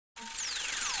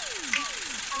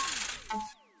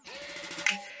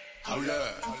hold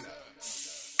up.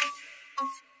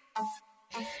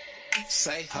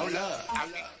 Say, hold up. I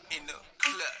be in the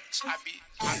clutch. I be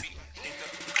in the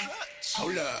clutch.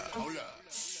 Hold up.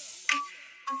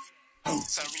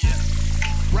 Turn me up.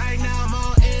 Right now I'm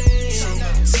on edge.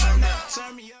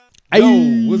 Turn me up.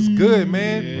 Yo, what's good,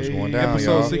 man? What's going down,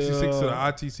 Episode y'all? 66 of the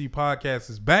ITC podcast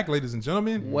is back, ladies and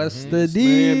gentlemen. What's the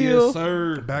deal? Yes,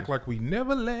 sir. Back like we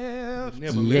never left.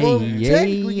 Technically,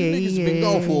 you niggas been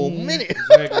gone for a minute.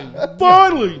 Exactly.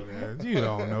 Finally. You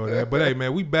don't know that. But hey,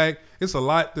 man, we back. It's a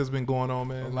lot that's been going on,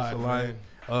 man. It's a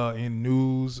lot in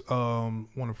news. Want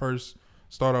to first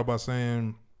start out by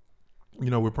saying, you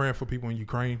know, we're praying for people in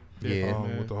Ukraine.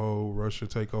 With the whole Russia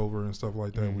takeover and stuff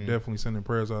like that. We're definitely sending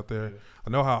prayers out there. I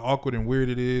know how awkward and weird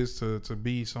it is to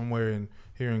be somewhere and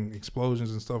hearing explosions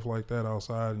and stuff like that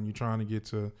outside, and you're trying to get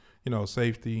to, you know,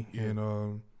 safety.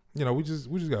 And you know, we just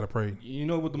gotta pray. You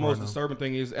know what the most disturbing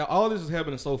thing is? All this is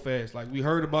happening so fast. Like, we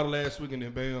heard about it last week and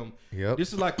then bam. Yep.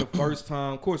 This is like the first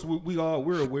time. Of course,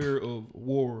 we're aware of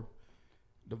war,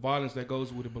 the violence that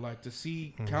goes with it, but like to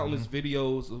see countless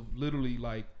videos of literally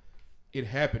like it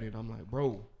happening, I'm like,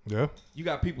 bro. Yeah. You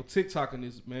got people TikToking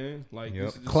this, man. Like,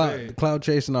 this is just sad. Cloud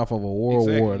chasing off of a world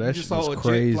war. That's just saw a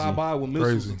crazy. jet fly by with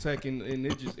missiles attacking, and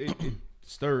it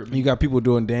disturbed me. You got people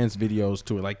doing dance videos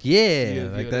to it. Like,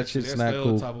 that shit's not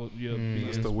cool.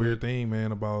 That's the weird thing,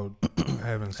 man, about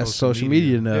having social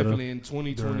media now. Definitely in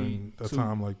 2020, during a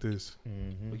time like this.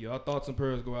 But yeah, our thoughts and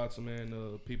prayers go out to,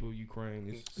 man, people of Ukraine.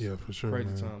 It's for sure, crazy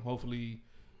man. time. Hopefully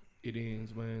it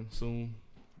ends, man, soon.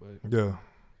 But yeah.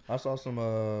 I saw some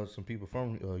people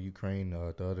from Ukraine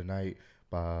the other night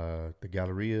by the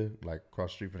Galleria, like across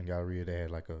the street from the Galleria. They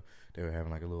were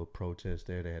having like a little protest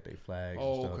there. They had their flags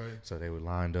and stuff. Okay. So they were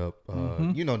lined up.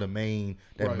 You know, main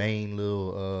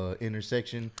little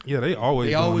intersection. Yeah, they always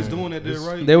doing that there,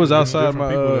 right? They was outside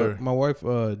different my wife's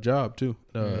job too,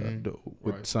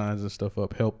 with signs and stuff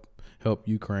up, help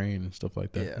Ukraine and stuff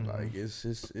like that. Yeah, like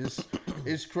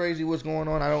it's crazy what's going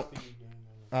on.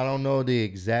 I don't know the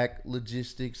exact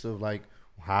logistics of like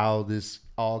how this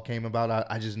all came about.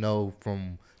 I just know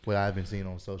from what I've been seeing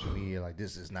on social media, like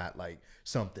this is not like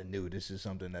something new. This is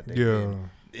something that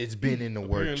it's been in the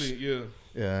works.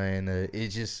 And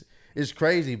it's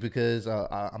crazy because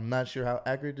I'm not sure how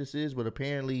accurate this is, but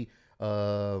apparently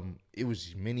it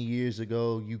was many years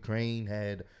ago. Ukraine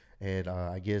had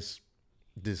I guess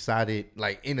decided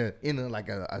like in a like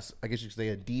a I guess you could say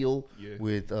a deal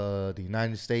with the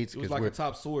United States. It was like a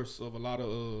top source of a lot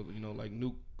of like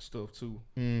nuke stuff too.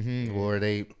 Or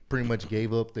they pretty much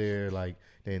gave up their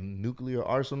nuclear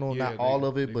arsenal. Not all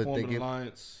of it, but they gave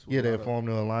alliance. They formed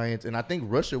an alliance, and I think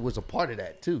Russia was a part of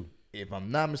that too. If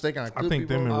I'm not mistaken, I think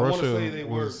them and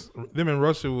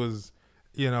Russia was,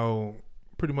 you know,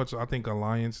 pretty much I think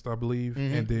allianced, I believe,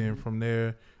 and then from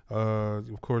there.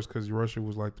 Of course, because Russia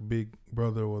was like the big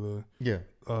brother or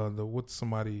what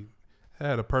somebody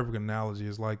had a perfect analogy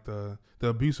is like the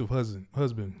abusive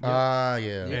husband.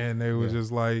 And they were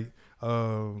just like,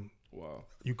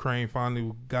 Ukraine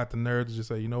finally got the nerve to just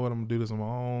say, you know what, I'm gonna do this on my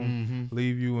own,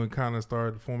 leave you, and kind of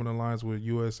start forming an alliance with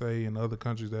USA and other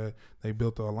countries that they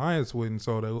built the alliance with, and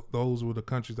so those were the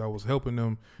countries that was helping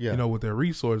them, you know, with their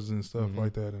resources and stuff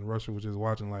like that. And Russia was just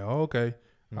watching like, oh, okay.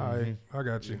 All right, I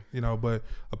got you. You know, but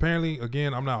apparently,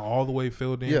 again, I'm not all the way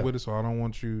filled in with it, so I don't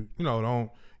want you, you know, don't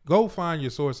go find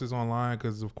your sources online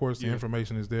because, of course, the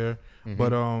information is there.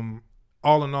 But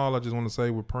all in all, I just want to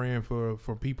say we're praying for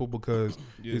people because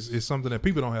it's something that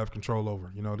people don't have control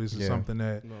over. You know, this is something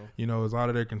that, you know, is out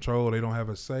of their control. They don't have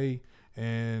a say,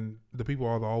 and the people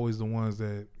are always the ones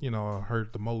that, you know, are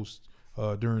hurt the most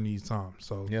during these times.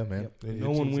 So, yeah, man.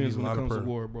 No one wins when it comes to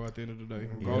war, bro, at the end of the day.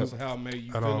 Regardless of how mad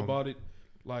you feel about it.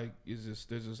 Like, there's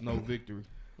just no victory.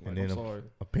 Like, and then I'm sorry.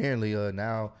 Apparently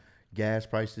now gas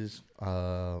prices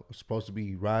are supposed to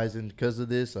be rising because of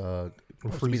this.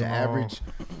 Supposed to be the average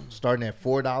starting at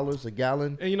 $4 a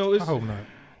gallon. And you know, I hope not.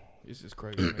 It's just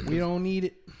crazy. Man. We don't need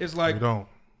it. It's like, we don't.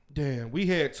 Damn, we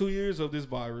had 2 years of this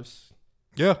virus.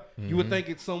 Yeah. You would think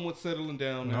it's somewhat settling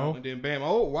down now, and then bam,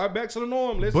 right back to the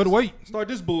norm. Let's start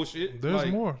this bullshit.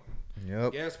 There's more.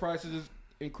 Yep. Gas prices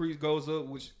goes up,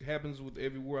 which happens with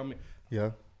every war. I mean,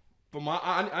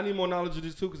 I need more knowledge of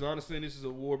this too, because I understand this is a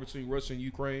war between Russia and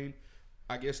Ukraine.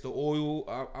 I guess the oil,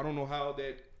 I don't know how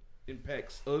that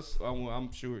impacts us.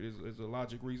 I'm sure there's a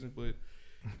logic reason, but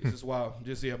it's just wild.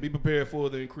 Just be prepared for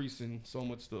the increase in so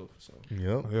much stuff. So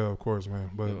yeah, of course, man.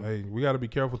 But hey, we got to be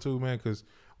careful too, man, because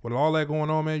with all that going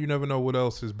on, man, you never know what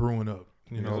else is brewing up.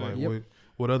 You know, like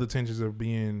what other tensions are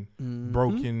being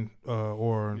broken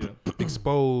or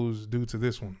exposed due to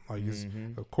this one. Like, it's,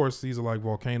 of course, these are like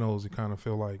volcanoes. You kind of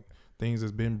feel like things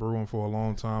that's been brewing for a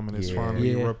long time and it's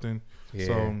finally erupting. Yeah.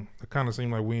 So it kind of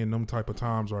seems like we in them type of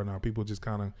times right now. People just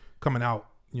kind of coming out,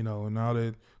 you know, and now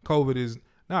that COVID is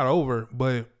not over,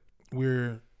 but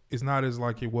it's not as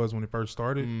like it was when it first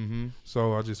started. Mm-hmm.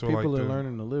 So I just feel people like are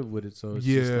learning to live with it. So it's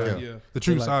the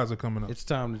true sides are coming up. It's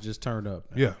time to just turn up.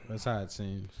 Yeah, that's how it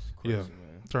seems. Crazy, man.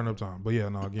 Turn up time. But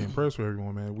again, prayers for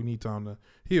everyone, man. We need time to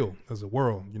heal as a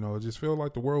world. You know, it just felt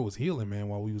like the world was healing, man,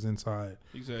 while we was inside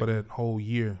for that whole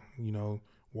year. You know,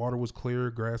 water was clear,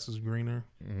 grass was greener.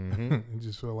 Mm-hmm. It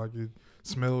just felt like it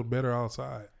smelled better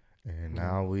outside. And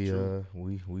now we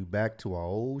back to our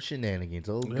old shenanigans,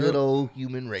 good old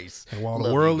human race. And while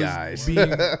the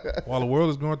world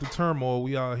is going through turmoil,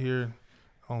 we out here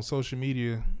on social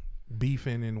media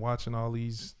beefing and watching all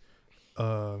these,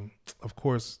 of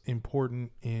course,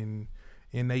 important and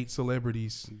innate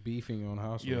celebrities beefing on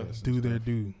house arrest. Do their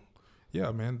due. Yeah,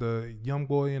 man, the Young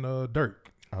Boy and Dirk.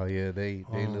 Oh yeah, they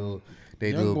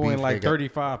Young Boy and like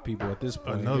 35 people at this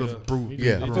point. Another brute.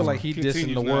 I feel like he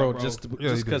dissing the world just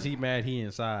because he mad he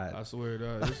inside. I swear to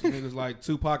God, this nigga's like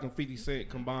Tupac and 50 Cent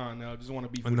combined now. Just want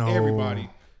to beef with everybody.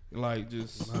 Like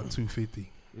just not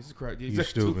 250. This is crazy. You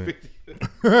stupid.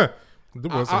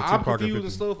 I'm confused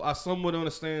and stuff. I somewhat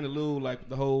understand a little like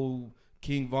the whole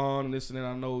King Von and this and that.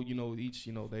 I know each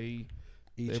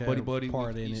they buddy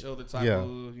with each other type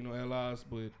of allies,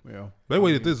 but they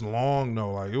waited this long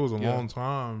though. Like it was a long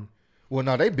time. Well,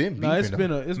 no, they've been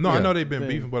beefing. I know they've been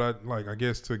beefing, but I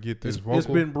guess to get this vocal, it's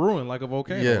been brewing like a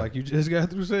volcano. Yeah. Like you just got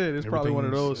through saying, it's probably one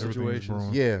of those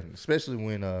situations. Yeah, especially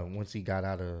when once he got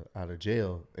out of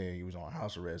jail and he was on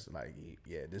house arrest. Like,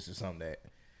 this is something that.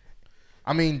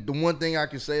 I mean, the one thing I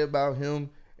can say about him,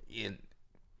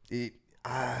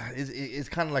 it's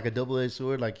kind of like a double-edged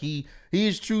sword. Like he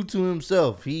is true to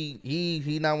himself.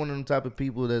 He not one of them type of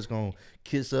people that's gonna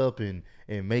kiss up and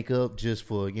make up just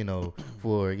for the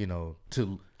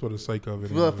sake of it.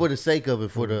 For the sake of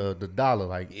it, for the dollar.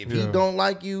 Like if he don't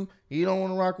like you, he don't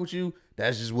want to rock with you.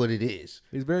 That's just what it is.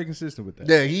 He's very consistent with that.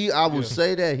 Yeah, I would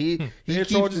say that he keeps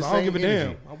the same. I don't give a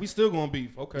energy. damn. We still gonna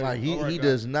beef. Okay. Like he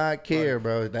does not care,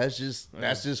 bro. That's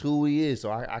just who he is.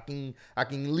 So I can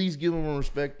at least give him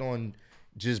respect on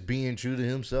just being true to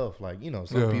himself. Like,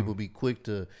 some people be quick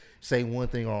to say one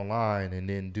thing online and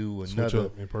then do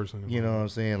another in person. You know what I'm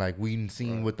saying? Like we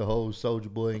seen with the whole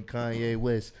Soulja Boy and Kanye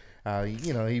West.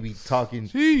 He be talking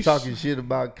shit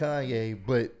about Kanye,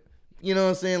 but you know what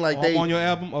I'm saying? Like they on your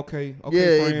album, okay,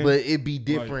 friend. But it'd be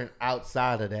different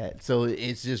outside of that. So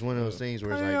it's just one of those things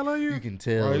where it's like you can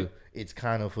tell it's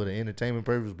kind of for the entertainment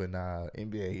purpose. But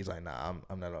NBA, he's like,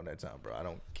 I'm not on that time, bro. I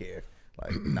don't care.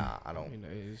 Like, I don't.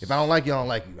 If I don't like you, I don't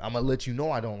like you. I'm gonna let you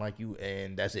know I don't like you,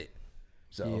 and that's it.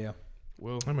 So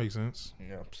well, that makes sense.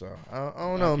 Yeah. So I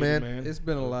don't know, man. It's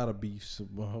been a lot of beefs,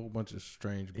 a whole bunch of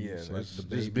strange beefs. Yeah,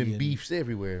 there's been beefs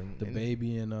everywhere. The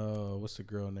baby and what's the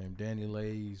girl named Danny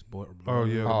Lay's boy. Oh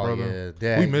yeah, brother.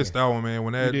 Yeah, we missed that one, man.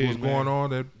 When that was going on,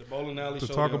 the bowling alley to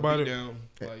talk about it.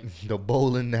 The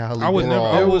bowling alley.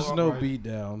 There was no beat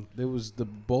down. There was the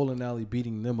bowling alley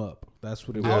beating them up. That's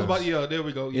what it was. I was about, there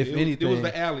we go. If anything, it was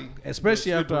the alley.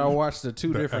 Especially after I watched the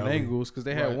different angles, because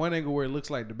they had one angle where it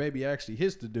looks like the baby actually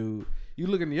hits the dude. You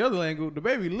look in the other angle, the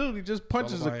baby literally just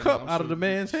punches a cup out of the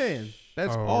man's hand.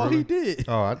 That's all he did.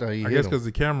 Oh, I thought he hit I guess because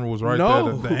the camera was right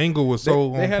there. The angle was so on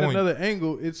point. They had another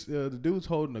angle. It's the dude's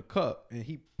holding a cup, and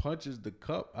he punches the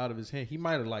cup out of his hand. He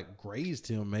might have like grazed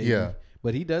him, maybe. Yeah.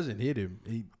 But he doesn't hit him.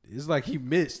 It's like he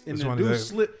missed. And the dude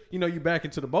slipped. You back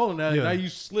into the bowling alley. Now you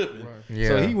slipping. Right. Yeah.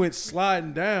 So he went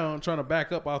sliding down, trying to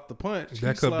back up off the punch.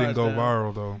 That cup didn't go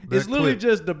viral, though. It's literally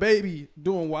just the baby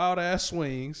doing wild-ass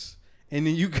swings. And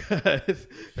then you got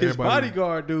his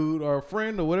bodyguard dude or a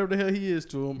friend or whatever the hell he is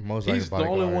to him. He's the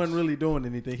only one really doing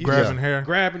anything. He's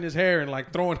grabbing his hair and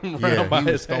like throwing him around by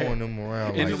his hair. Throwing him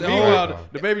around. And meanwhile,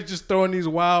 the baby's just throwing these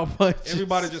wild punches.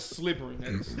 Everybody just slippery.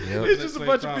 It's just a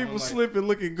bunch of people slipping,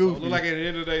 looking goofy. So it looked like at the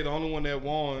end of the day, the only one that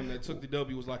won, that took the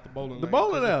W, was like the bowling alley. The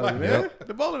bowling alley, man.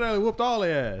 The bowling alley whooped all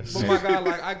their ass. But my God,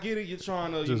 like I get it. You're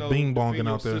trying to, just bing bonging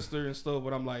out there, sister and stuff.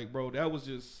 But I'm like, bro, that was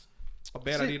just a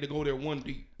bad idea to go there one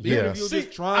deep. Yeah,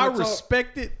 I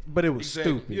respect it, but it was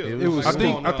stupid. Yeah. It was.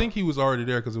 I think he was already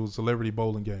there because it was a celebrity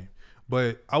bowling game.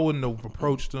 But I wouldn't have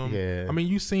approached him. Yeah. I mean,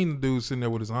 you seen the dude sitting there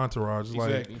with his entourage.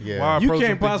 Exactly. Like, why you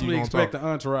can't possibly expect the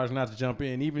entourage not to jump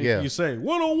in, even if you say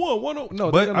 1-on-1.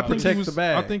 No, but I protect the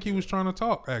bag. I think he was trying to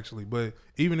talk, actually. But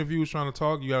even if he was trying to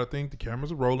talk, you got to think the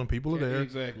cameras are rolling, people are there.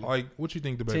 Exactly. Like, what you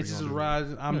think the baby? Tensions is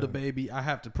rising. I'm the baby. I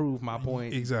have to prove my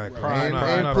point. Exactly. Right.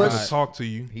 I'm not going to talk to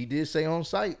you. He did say on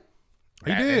site.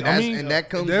 He did. And that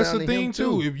comes that's down the to thing him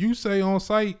too. If you say on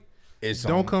site,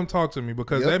 don't come talk to me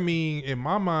because that mean in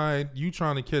my mind you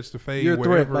trying to catch the fade. You're a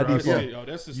threat by I default. say.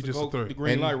 That's just, You just a threat. the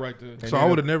green light right there. So I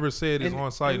would have never said it's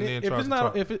on site and then if tried it's to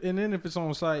not talk. if it's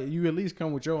on site, you at least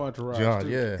come with your entourage. John, too.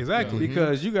 yeah. Exactly.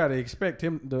 Because you got to expect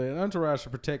the entourage to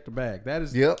protect the bag. That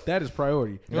is that is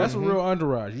priority. That's a real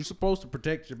entourage. You're supposed to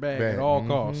protect your bag at all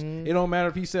costs. It don't matter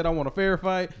if he said I want a fair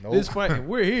fight. This fight, if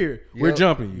we're here, we're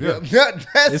jumping.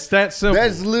 It's that simple.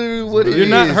 That's literally what it is. You're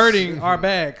not hurting our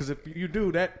bag because if you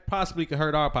do, that possibly could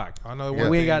hurt our pocket. I know.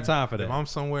 We ain't got time for that. If I'm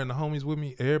somewhere and the homies with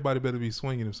me, everybody better be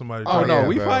swinging. If somebody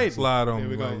we fight. slide on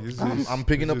me, like, I'm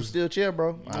picking up a steel chair,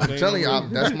 bro. I'm telling you,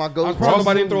 that's my go.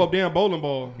 Somebody didn't throw a damn bowling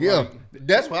ball. Yeah,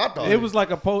 that's what I thought. It was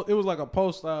like a post. It was like a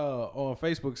post on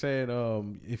Facebook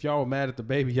saying, "If y'all were mad at the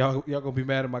baby, y'all gonna be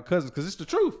mad at my cousins because it's the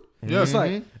truth." Yeah, it's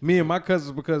like me and my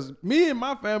cousins because me and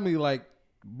my family, like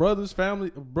brothers,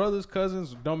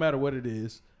 cousins, don't matter what it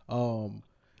is.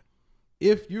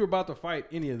 If you're about to fight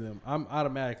any of them, I'm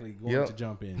automatically going to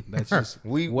jump in. That's just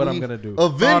what I'm gonna do.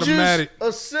 Avengers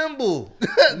assemble.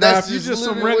 That's if you just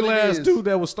some regular ass dude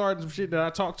that was starting some shit that I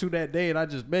talked to that day and I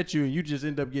just met you and you just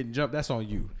end up getting jumped. That's on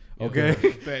you. Okay,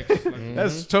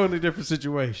 that's a totally different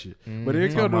situation. But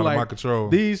it comes to like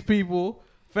these people,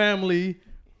 family.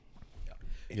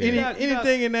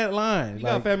 Anything in that line. You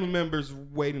got family members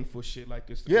waiting for shit like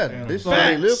this. This is what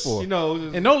they live for. You know,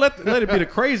 and don't let it be the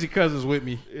crazy cousins with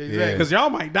me. Exactly. Because y'all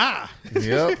might die.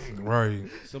 Yep. Right.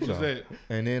 Simple as that.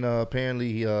 And then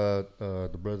apparently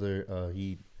the brother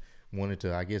he wanted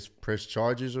to, I guess, press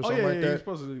charges or something like that.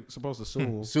 He's supposed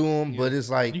to sue him, but it's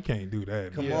like you can't do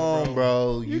that. Come on,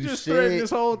 bro. You just threatened this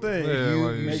whole thing.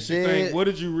 You said, what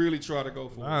did you really try to go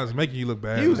for? Nah, it's making you look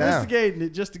bad. He was instigating it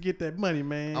just to get that money,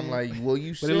 man. I'm like, well,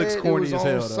 you said it looks corny it was as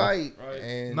hell, on site,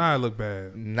 and it looked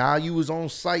bad. Now you was on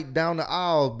site down the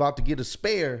aisle about to get a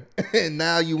spare, and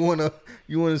now you wanna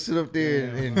sit up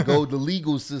there and go the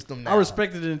legal system. Now. I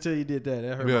respected it until you did that.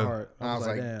 That hurt my heart. I was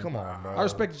like, come on, bro. I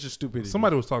respected your stupidity.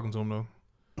 Somebody was talking to him though.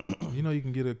 You know, you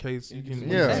can get a case. You can,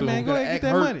 hey man, go ahead and get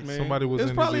that money. Man. Somebody was. It's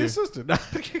in probably his his sister. Go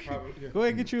ahead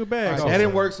and get you a bag. That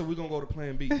didn't work, so we're gonna go to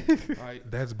Plan B. Right?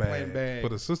 That's bad. For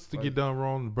the sister to get done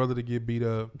wrong, the brother to get beat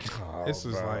up, it's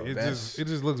just like it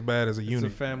just looks bad as a unit.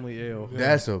 It's a family L.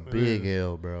 That's a big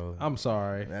L, bro. I'm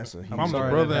sorry. That's a. If I'm the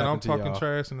brother and I'm talking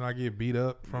trash and I get beat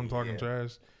up from talking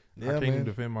trash. I can't even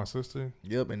defend my sister.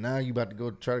 Yep, and now you about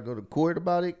to try to go to court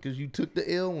about it because you took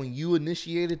the L when you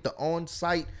initiated the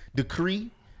on-site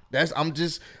decree.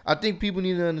 I think people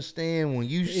need to understand when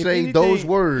you say those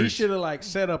words. He should have like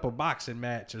set up a boxing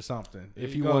match or something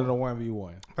if he wanted a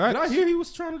 1v1. Did I hear he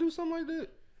was trying to do something like that?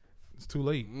 It's too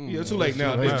late. Yeah, it's too late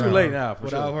now. It's too late now. For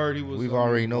what sure. I've heard, he was. We've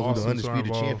already know who the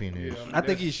undisputed champion is. Yeah, I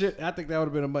think he should. I think that would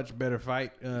have been a much better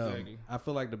fight. I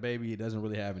feel like the baby doesn't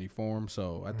really have any form,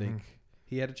 so I think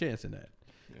he had a chance in that.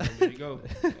 Yeah, there you go.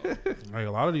 Hey,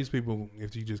 a lot of these people,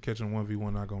 if you just catch them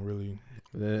 1v1, not gonna really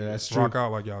that's rock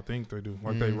out like y'all think they do.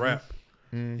 Like they rap.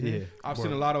 Yeah, I've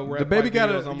seen a lot of rap. The baby got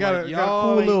a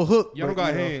cool little hook. Y'all don't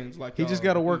got hands. Like he just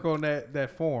got to work on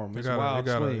that form. They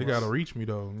gotta reach me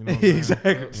though. You know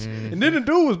exactly. And then the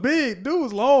dude was big. Dude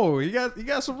was long. He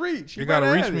got some reach. They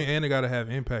gotta reach me and they gotta have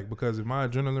impact because if my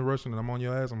adrenaline rushing and I'm on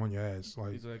your ass, I'm on your ass.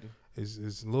 Like exactly.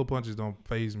 It's little punches don't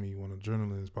phase me when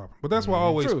adrenaline is popping. But that's why I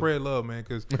always spread love, man.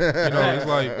 Because it's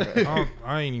like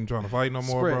I ain't even trying to fight no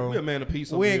more, bro. We a man of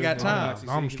peace. We ain't got time.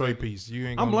 I'm straight peace. You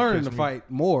ain't. I'm learning to fight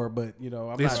more, but I'm not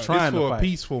trying to fight. It's for a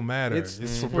peaceful matter.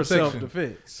 It's for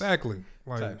self-defense. Exactly.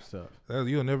 Like type stuff.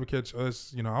 You'll never catch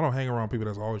us. I don't hang around people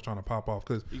that's always trying to pop off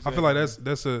because I feel like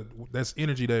that's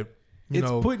energy that. It's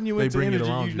putting you into energy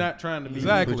you're not trying to be.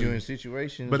 Exactly. Put you in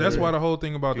situations. But that's why the whole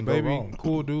thing about the baby,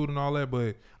 cool dude and all that.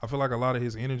 But I feel like a lot of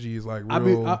his energy is like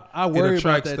real. I worry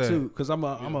about that too because I'm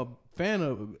a fan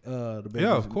of the baby.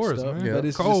 Yeah, of course, man. But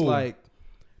it's just like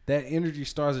that energy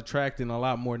starts attracting a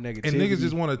lot more negativity. And niggas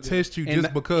just want to test you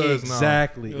just because.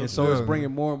 Exactly. And so it's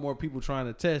bringing more and more people trying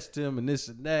to test him and this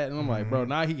and that. And I'm like, bro,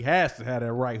 now he has to have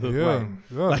that right hook right.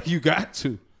 Like you got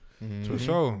to. For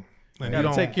sure. You got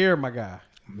to take care of my guy.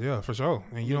 Yeah, for sure.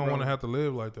 And you don't want to have to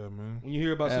live like that, man. When you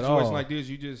hear about situations like this,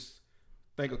 you just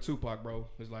think of Tupac, bro.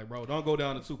 It's like, bro, don't go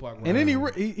down the Tupac route. And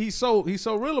then he's so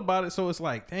real about it. So it's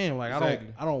like, damn, like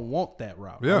I don't want that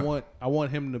route. Yeah. I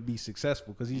want him to be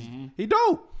successful because he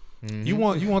dope. Mm-hmm.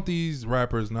 You want these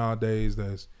rappers nowadays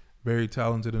that's very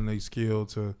talented in their skill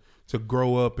to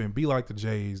grow up and be like the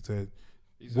Jays that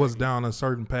was down a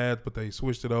certain path, but they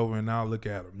switched it over and now look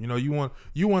at them.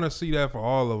 You want to see that for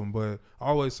all of them. But I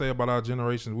always say about our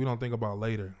generations, we don't think about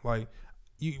later. Like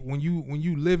when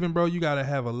you living, bro, you gotta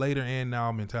have a later and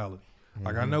now mentality.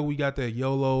 Like I know we got that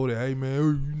YOLO that hey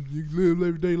man, you live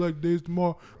every day like this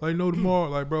tomorrow, like no tomorrow.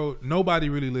 Like bro, nobody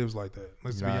really lives like that.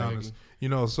 Let's be honest. You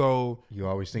know, so you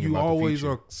always think you about always the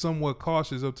future. are somewhat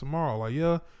cautious of tomorrow. Like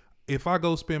yeah, if I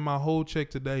go spend my whole check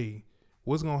today,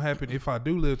 what's gonna happen if I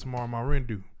do live tomorrow? My rent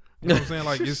due. You know what I'm saying?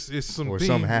 Like it's some or things.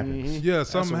 something happens. Yeah,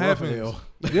 something happens.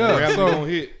 Yeah, so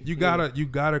you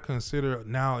gotta consider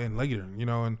now and later. You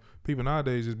know, and people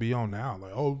nowadays just be on now.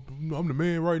 Like, oh, I'm the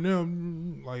man right now.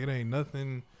 Like it ain't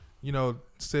nothing. You know,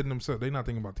 setting themselves. They not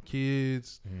thinking about the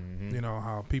kids. You know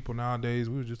how people nowadays.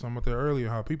 We were just talking about that earlier.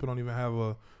 How people don't even have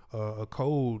a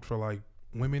code for like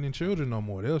women and children no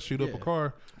more. They'll shoot up a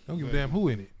car. They don't give a damn who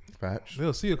in it. Perhaps.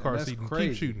 They'll see a car seat and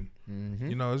keep shooting.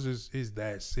 You know, it's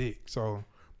that sick. So.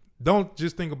 Don't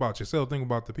just think about yourself. Think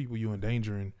about the people you're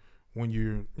endangering when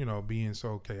you're, you know, being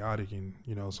so chaotic and,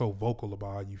 you know, so vocal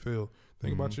about how you feel.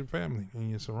 Think about your family and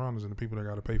your surroundings and the people that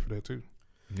got to pay for that too.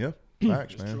 Yeah,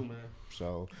 facts, It's man. true, man.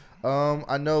 So,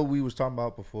 I know we was talking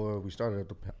about before we started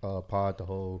the pod the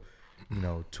whole, you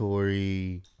know,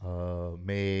 Tory,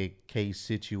 Meg case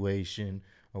situation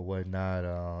or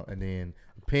whatnot, and then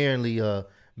apparently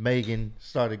Megan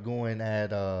started going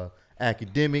at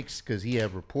academics because he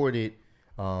had reported.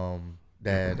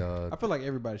 That I feel like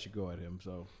everybody should go at him,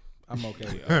 so I'm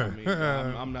okay. I mean,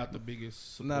 I'm not the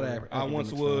biggest. Not supporter. I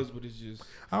once was, but it's just.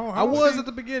 I was at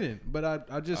the beginning, but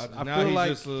I feel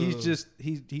like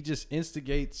he just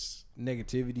instigates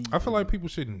negativity. I feel like people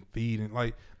shouldn't feed and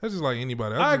like that's just like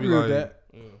anybody. I agree with that.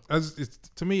 It's,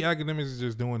 to me, academics is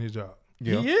just doing his job.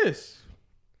 Yeah. He is,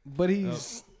 but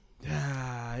he's.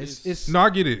 It's no, I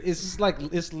get it. It's like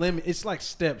it's limit. It's like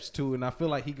steps too, and I feel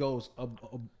like he goes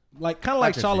like kind of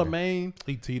like Charlemagne.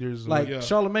 He teeters. Like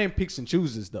Charlemagne picks and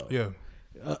chooses though. Yeah.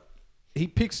 He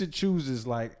picks and chooses.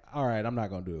 Like, all right, I'm not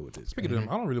gonna do it with this. Speaking of them,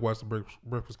 I don't really watch the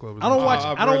Breakfast Club. I don't watch.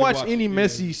 I don't watch any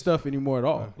messy stuff anymore at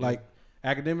all. Like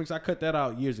academics, I cut that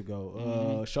out years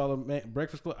ago. Charlemagne,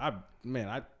 Breakfast Club.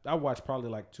 I watched probably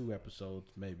like 2 episodes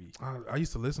maybe. I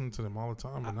used to listen to them all the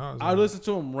time, but now I listen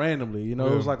to them randomly. You know,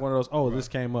 it was like one of those. Oh, this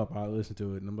came up. I listen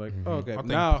to it, and I'm like, oh, okay. I think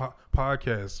now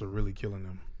podcasts are really killing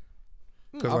them.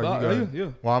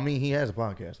 Well, I mean, he has a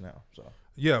podcast now, so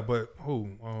yeah, but who?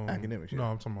 Academics. No,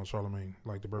 I'm talking about Charlemagne,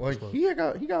 like the Breakfast Club. He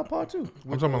got a pod too.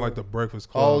 I'm talking about like the Breakfast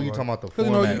Club. Oh, you talking about the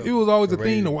format? You know, it was always a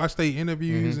thing to watch their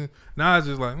interviews, and now it's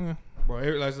just like. Bro,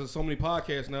 like there's so many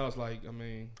podcasts now. It's like, I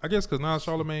mean, I guess because now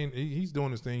Charlemagne, he's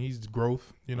doing his thing. He's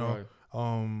growth, you know.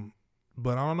 Right.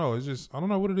 But I don't know. It's just I don't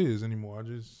know what it is anymore.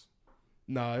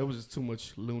 Nah, it was just too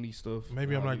much loony stuff.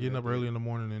 Maybe I'm not getting up early in the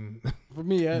morning and. For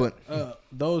me,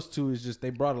 those two is just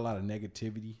they brought a lot of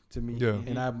negativity to me,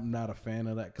 and I'm not a fan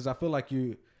of that because I feel like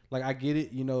I get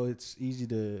it. You know, it's easy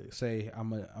to say I'm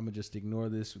gonna just ignore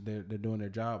this. They're doing their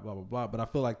job, blah blah blah. But I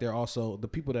feel like they're also the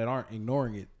people that aren't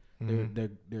ignoring it. They're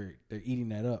eating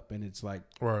that up, and it's like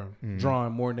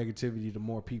drawing more negativity to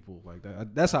more people. Like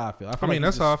that. That's how I feel. I mean,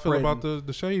 that's how I feel about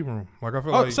the shade room. Like I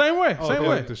feel like same way.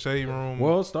 Like the shade room,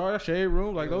 World Star, shade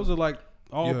room. Like those are like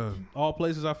all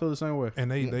places. I feel the same way.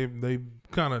 And they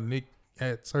kind of nick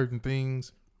at certain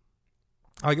things.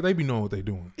 Like they be knowing what they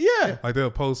doing. Yeah. Like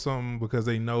they'll post something because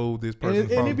they know this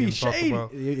person. And it be shade.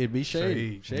 It'd be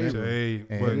shade.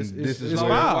 But this is the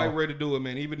right way to do it,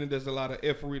 man. Even if there's a lot of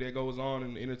effery that goes on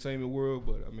in the entertainment world,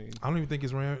 but I mean, I don't even think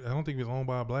it's ran. I don't think it's owned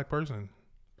by a black person.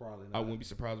 Probably not. I wouldn't be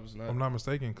surprised if it's not. I'm not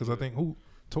mistaken because I think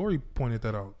Tory pointed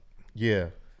that out. Yeah.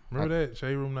 Remember that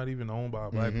shade room not even owned by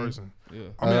a black person. Yeah.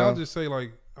 I mean, I'll just say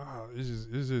like.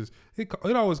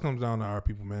 It always comes down to our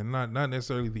people, man. Not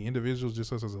necessarily the individuals,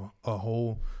 just us as a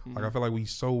whole. Like I feel like we're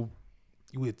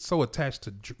so attached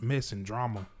to mess and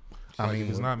drama. I mean, if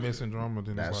it's not mess and drama,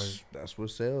 then that's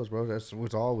what sells, bro. That's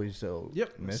what's always sells.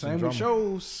 Yep. Same with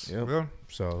shows. Yep. Yeah.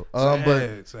 So,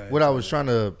 what I was trying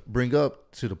to bring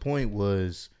up to the point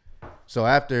was, so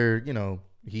after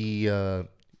he,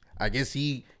 I guess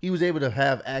he was able to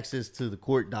have access to the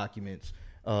court documents.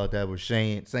 That were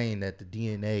saying that the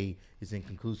DNA is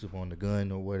inconclusive on the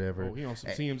gun or whatever. Oh, he on some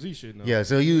TMZ shit now. Yeah,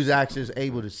 so he was actually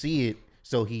able to see it.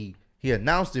 So he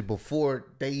announced it before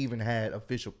they even had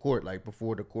official court, like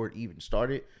before the court even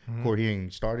started, court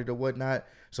hearing started or whatnot.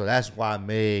 So that's why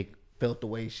Meg felt the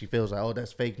way she feels. Like, oh,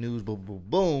 that's fake news, boom, boom,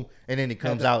 boom. And then it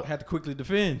comes out. Had to quickly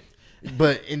defend.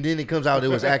 And then it comes out it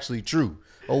was actually true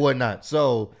or whatnot.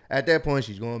 So at that point,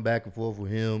 she's going back and forth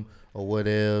with him or what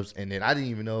else. And then I didn't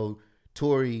even know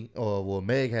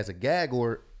Meg has a gag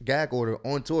order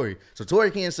on Tory. So Tory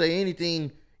can't say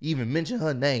anything, even mention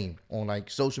her name on like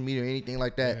social media or anything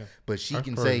like that. Yeah. But she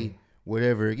can say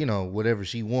whatever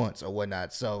she wants or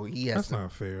whatnot. So he has That's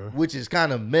not fair. Which is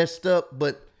kind of messed up,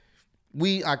 but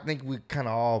I think we kind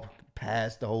of all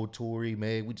passed the whole Tory,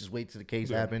 Meg. We just wait till the case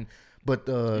happen. But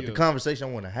the conversation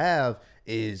I want to have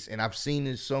is, and I've seen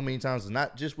this so many times,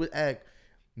 not just with ACT,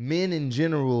 men in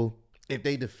general, if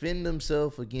they defend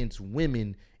themselves against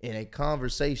women in a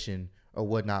conversation or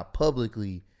whatnot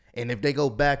publicly, and if they go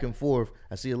back and forth,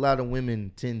 I see a lot of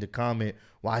women tend to comment,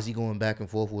 why is he going back and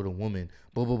forth with a woman?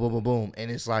 Boom, boom, boom, boom, boom. And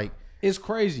it's like, it's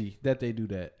crazy that they do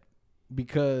that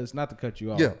because, not to cut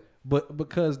you off, but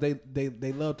because they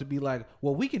love to be like,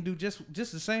 well, we can do just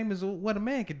the same as what a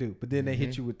man can do, but then they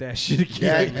hit you with that shit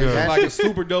again. It's like a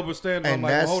super double standard. I'm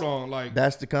like, well, hold on, like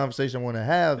that's the conversation I want to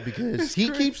have, because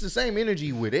he keeps the same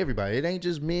energy with everybody. It ain't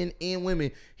just men and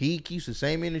women. He keeps the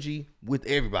same energy with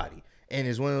everybody, and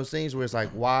it's one of those things where it's like,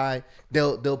 why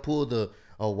they'll pull the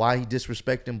why he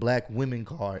disrespecting black women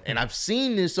card, and I've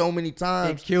seen this so many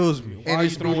times. It kills me. And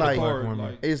it's throwing like, the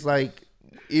card? it's like,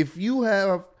 if you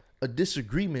have a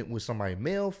disagreement with somebody,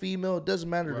 male, female, it doesn't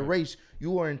matter the race,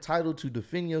 you are entitled to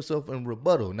defend yourself and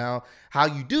rebuttal. Now, how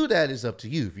you do that is up to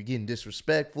you. If you're getting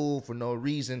disrespectful for no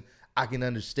reason, I can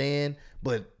understand.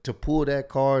 But to pull that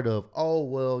card of, oh,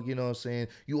 well, you know what I'm saying,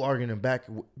 you arguing back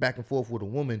and forth with a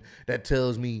woman, that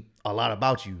tells me a lot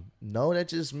about you. No, that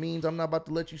just means I'm not about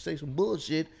to let you say some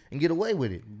bullshit and get away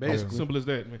with it. Basically, simple as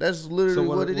that, man. That's literally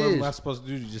what it is. What am I supposed to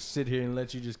do? Just sit here and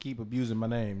let you just keep abusing my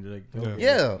name? Like,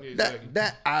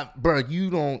 okay. Bro, you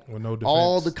don't. No defense.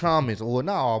 All the comments, or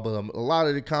not all, but a lot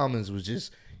of the comments was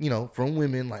just, you know, from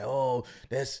women like, oh,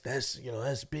 that's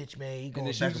bitch, man. He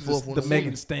going back and forth with the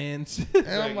Megan stands. And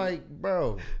I'm like,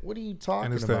 bro, what are you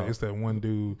talking about? It's that one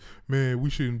dude, man, we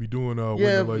shouldn't be doing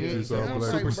women like this. I'm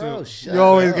Black like, bro, you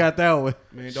always got that one.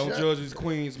 Man, don't judge these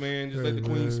queens, man. Just let the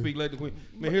queen speak. Let the queen.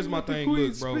 Man, here's my thing.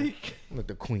 Look, bro. Let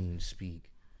the queen speak.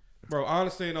 Bro, I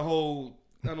understand the whole,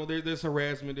 I know there's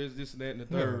harassment, there's this and that and the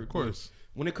third. Yeah, of course.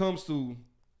 When it comes to,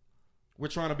 we're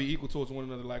trying to be equal towards one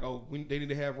another, like, oh, they need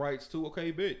to have rights too.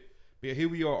 Okay, bet. But here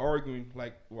we are arguing,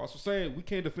 like Ross was saying, we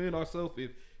can't defend ourselves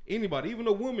if anybody, even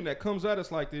a woman that comes at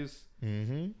us like this,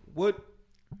 what,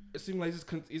 it seems like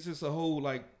it's just a whole,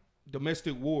 like,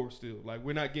 domestic war still. Like,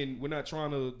 we're not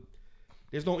trying to,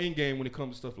 there's no end game when it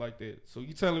comes to stuff like that. So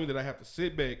you telling me that I have to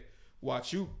sit back,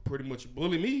 watch you pretty much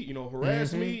bully me, you know,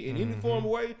 harass me in any form of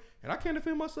way, and I can't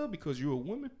defend myself because you're a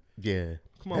woman? Yeah.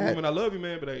 Come on, women, I love you,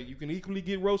 man, but hey, you can equally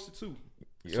get roasted too.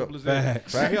 Yep.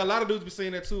 Facts. I hear a lot of dudes be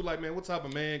saying that too. Like, man, what type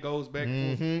of man goes back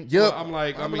and forth? Yep. So I'm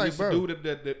like, it's a dude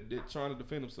that trying to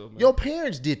defend himself, man. Your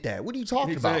parents did that. What are you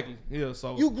talking about? Exactly. Yeah.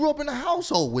 So you grew up in a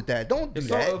household with that. Don't do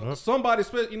that. Somebody,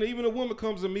 you know, even a woman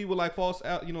comes to me with like false,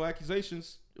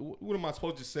 accusations. What am I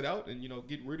supposed to sit out and, you know,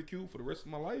 get ridiculed for the rest of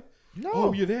my life? No.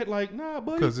 Oh, you're that? Like, nah,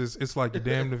 buddy. Because it's like you're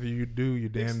damned if you do, you're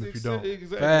damned if you don't.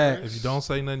 Exactly. If you don't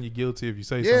say nothing, you're guilty. If you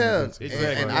say something, you're guilty.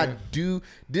 Exactly. And I do.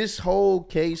 This whole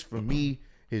case for me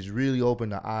has really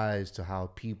opened the eyes to how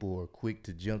people are quick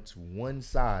to jump to one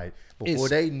side before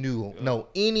they know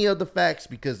any of the facts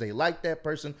because they like that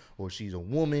person or she's a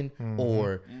woman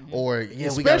or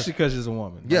especially because she's a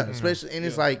woman. Yeah, especially, and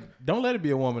it's like, don't let it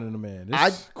be a woman and a man.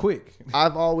 It's quick.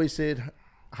 I've always said,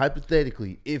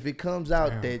 hypothetically, if it comes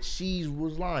out that she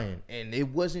was lying and it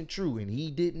wasn't true and he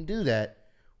didn't do that,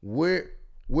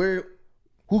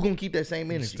 who gonna keep that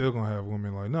same energy? Still gonna have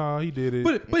women like, nah, he did it.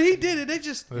 But he did it. They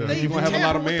just you gonna have a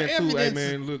lot of men too. Hey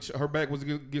man, look, her back was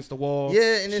against the wall.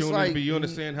 Yeah, and it's like, you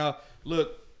understand how?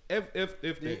 Look, if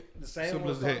the same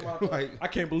simple as that. Like, I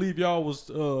can't believe y'all was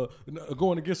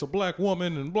going against a black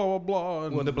woman and blah blah blah.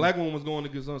 And well, the black woman was going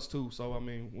against us too. So I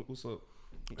mean, what's up?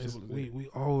 We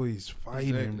always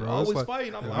fighting, bro. Always like,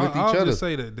 fighting. I'll just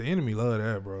say that the enemy love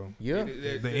that, bro. Yeah,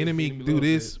 the enemy do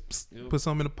this, put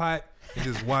something in the pot, and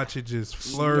just watch it just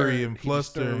flurry and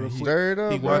fluster. Stir it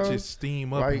up, he watches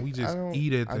steam up, and we just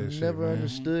eat at that shit. I never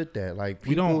understood that. Like,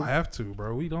 we don't have to,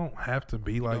 bro. We don't have to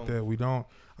be like that. We don't.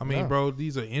 I mean, bro,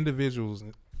 these are individuals.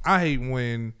 I hate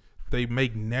when they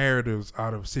make narratives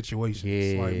out of situations.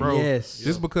 Yeah. Like, bro,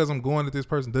 just because I'm going at this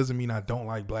person doesn't mean I don't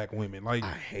like black women. Like,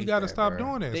 we gotta stop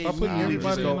doing that. Stop putting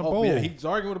everybody in a bowl. Yeah, he's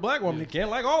arguing with a black woman. He can't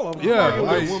like all of them. Yeah, I'm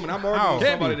arguing with a woman. I'm arguing with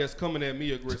somebody that's coming at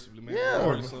me aggressively, man.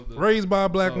 Yeah. Raised by a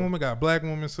black woman, got black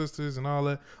woman sisters and all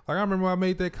that. Like, I remember I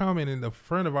made that comment and a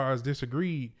friend of ours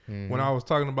disagreed when I was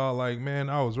talking about, like, man,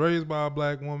 I was raised by a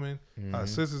black woman. I have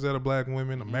sisters that are black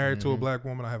women. I'm married to a black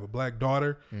woman. I have a black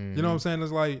daughter. You know what I'm saying?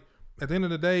 It's like, at the end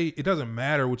of the day, it doesn't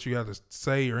matter what you have to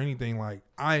say or anything. Like,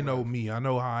 I know me. I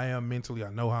know how I am mentally. I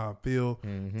know how I feel.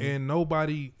 And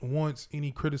nobody wants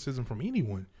any criticism from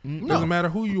anyone. Doesn't matter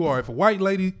who you are. If a white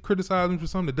lady criticizes me for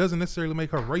something, that doesn't necessarily make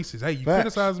her racist. Hey, you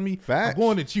criticize me, I'm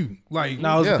going at you. Like,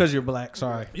 no, it's because you're black.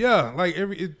 Sorry. Yeah, like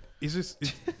it's just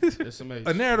it's amazing.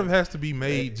 A narrative has to be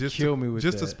made just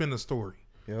to spin a story.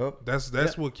 Yep.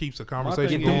 That's what keeps the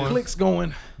conversation Get going. them clicks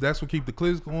going. That's what keep the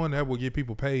clicks going. That will get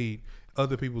people paid.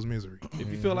 Other people's misery. If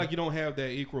you feel like you don't have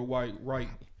that equal right,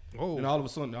 Oh, and all of a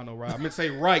sudden, I know, right? I meant to say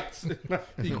rights.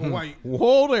 equal white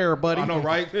Whoa there, buddy. I know,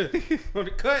 right? On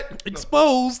the cut.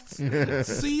 exposed.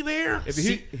 See there? If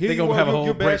They gonna have a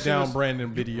whole breakdown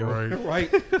Brandon video.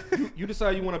 Right. Right. You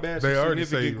decide you want to bash They a already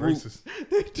say significant group.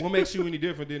 racist. What makes you any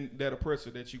different than that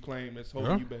oppressor that you claim that's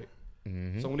holding you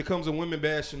back? So when it comes to women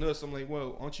bashing us, I'm like,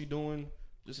 well, aren't you doing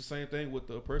just the same thing what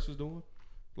the oppressor's doing?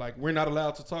 Like, we're not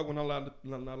allowed to talk. We're not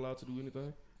allowed to do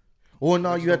anything. Or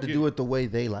no, you have to do it the way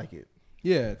they like it.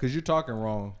 Yeah, because you're talking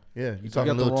wrong. Yeah, you're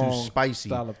talking a got the little too wrong spicy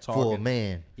style of for a talking.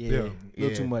 man. Yeah, a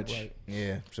little too Yeah. much. Right.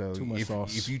 Yeah, so Too much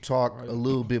sauce. if you talk a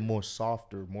little bit more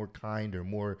softer, more kinder,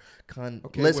 more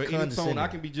Okay, less well, any condescending. tone, I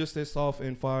can be just as soft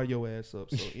and fire your ass up.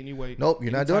 So anyway, Nope,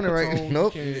 you're not doing it right.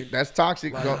 Nope, that's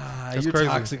toxic. No. That's You're crazy.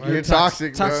 toxic. You're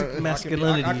toxic, bro. Toxic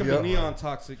masculinity. I can be neon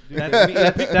toxic. Dude.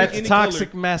 That's Any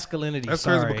toxic color. masculinity. That's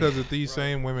Sorry. crazy because if these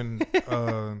same women,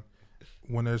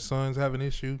 when their sons have an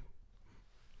issue,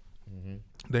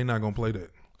 they not gonna play that.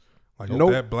 Like if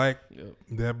Nope.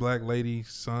 that black lady's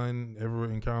son ever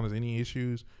encounters any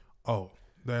issues,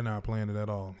 they're not playing it at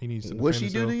all. He needs to. What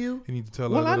defend she do to himself. you? He needs to tell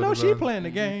Well, her. I know she playing the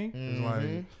game.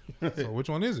 It's like, so which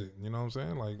one is it? You know what I'm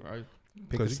saying? Like, Right.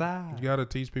 Pick a 'cause side. you got to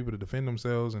teach people to defend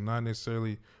themselves and not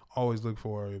necessarily always look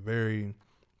for a very,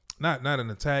 not an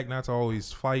attack, not to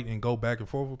always fight and go back and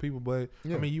forth with people. But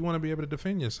I mean, you want to be able to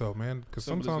defend yourself, man. Because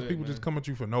Simple as sometimes that, people man. just come at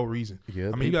you for no reason. Yeah,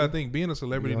 I mean, you got to think being a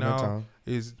celebrity Be on that now time.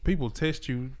 is people test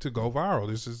you to go viral.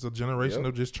 This is a generation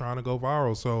of just trying to go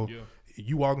viral. So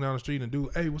you walk down the street and do,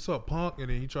 hey, what's up, punk? And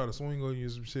then he try to swing on you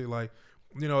and some shit. Like,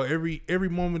 you know, every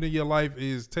moment of your life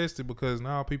is tested because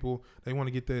now people, they want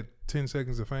to get that 10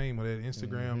 seconds of fame or that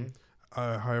Instagram,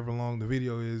 however long the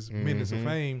video is, minutes of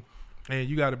fame. And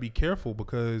you got to be careful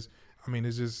because, I mean,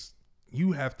 it's just,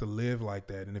 you have to live like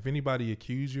that. And if anybody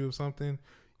accuse you of something,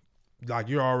 like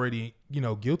you're already,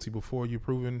 guilty before you're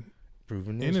proven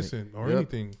innocent or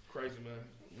anything. Crazy, man.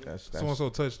 That's So-and-so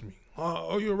touched me.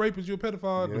 Oh, you're a rapist, you're a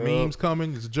pedophile. The memes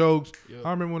coming, it's jokes. I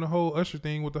remember when the whole Usher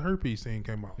thing with the herpes thing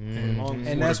came out.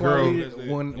 And that's why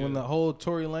when the whole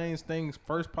Tory Lanez thing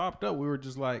first popped up, we were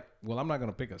just like, well, I'm not going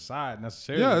to pick a side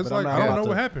necessarily. Yeah, it's but like, I don't know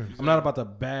what happened. I'm not about to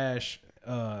bash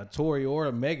Tory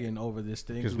or Megan over this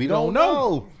thing because we don't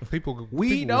know. People don't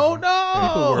People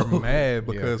know. were mad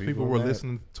because people people were were mad.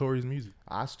 listening to Tory's music.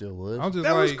 I still was. I'm just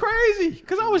That like, was crazy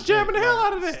because I was jamming the hell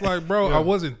out of that. it's like, bro, I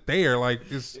wasn't there. Like,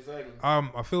 it's,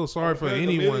 I feel sorry for The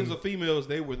anyone. millions of females,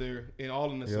 they were there and all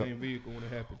in the same vehicle when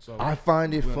it happened. So I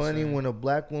find it we funny understand. when a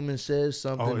black woman says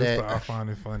something I find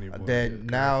it funny. Boy. that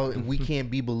now we can't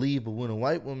be believed, but when a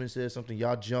white woman says something,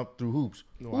 y'all jump through hoops.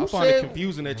 No, Who I find it said-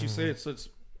 confusing that you said such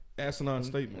asinine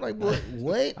statement. Like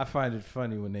what? I find it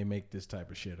funny when they make this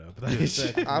type of shit up.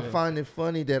 I find it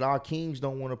funny that our kings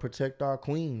don't want to protect our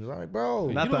queens. Like, bro,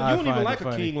 Not You that don't, I you don't even find like it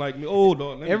a funny. king like me. Oh,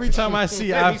 dog. Every time I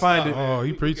see, I find it. Oh,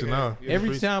 he preaching now.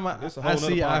 Every time That's a I whole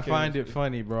see, nother I podcast. find it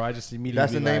funny, bro. I just immediately.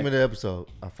 that's the name like, of the episode.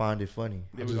 I find it funny.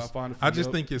 I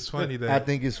just think it's funny that I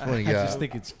think it's funny, I guys. just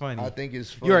think it's funny. I think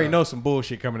it's funny. You already know some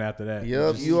bullshit coming after that.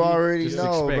 Yep, Just- you already just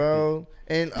know, expect bro.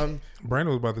 And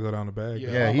Brandon was about to go down the bag.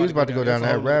 yeah, he was about to go down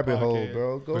That's a that whole nother rabbit hole, podcast.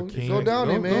 bro. Go King. down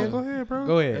there, man. Go ahead, bro.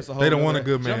 Go ahead. That's a whole They don't want a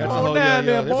nother- good man. That's a Jump whole, on down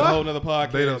there, that's boy. a whole nother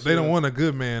podcast. They don't want a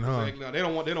good man, huh? Exactly. No,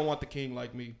 they don't want the king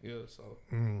like me. Yeah, so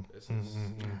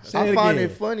Say I it find again.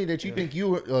 it funny that you think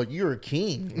you're a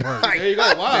king. there you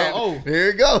go. Wow. Oh,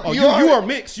 There you go. you are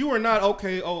mixed. You are not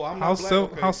okay. Oh, I'm not black.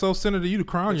 Okay. How self-centered are you to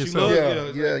crown But you yourself?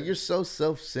 love- Yeah, Yeah, yeah, you're so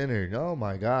self-centered. Oh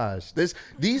my gosh, these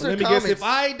are Let me comments. guess. If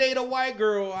I date a white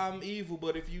girl, I'm evil.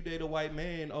 But if you date a white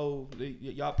man,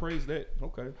 y'all praise that.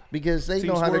 Okay. because they Team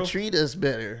know how to Squirrel. treat us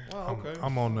better. Oh, okay.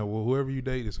 I'm on there. Well, whoever you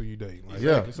date is who you date. Like,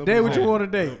 Yeah. Date what you want to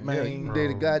date, Yeah, man. you can date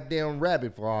a goddamn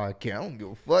rabbit for all I care. I don't give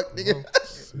a fuck, nigga.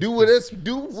 Do what's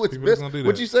People best. gonna do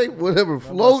What that. you say? Whatever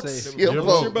floats say, your your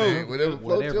boat, boat. man. Whatever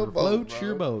floats your Whatever boat. floats bro.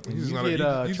 your boat. You You just gotta- get you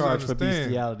just charged for understand.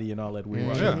 bestiality and all that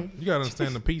weird shit. Yeah, you gotta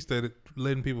understand the piece that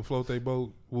letting people float their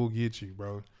boat will get you,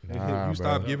 bro. Nah, you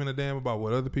stop bro. giving a damn about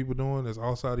what other people doing that's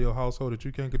outside of your household that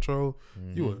you can't control.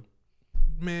 You would,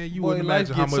 man. You Boy, wouldn't life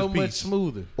imagine how gets much so peace. much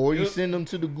smoother. Or you send them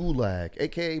to the gulag,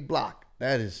 aka block.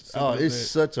 That is, it's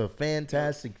such a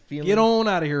fantastic feeling. Get on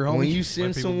out of here, homie. When you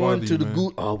send people someone bother to you, the man.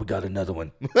 gulag, oh, we got another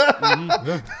one.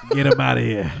 Get him out of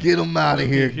here. Get them out of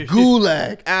here.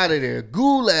 Gulag out of there.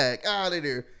 Gulag out of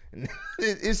there.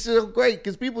 It's so great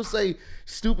because people say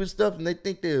stupid stuff and they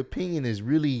think their opinion is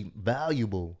really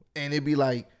valuable. And it'd be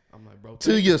like, I'm like, bro. To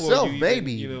think before yourself, you even,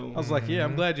 baby. You know, I was like, yeah,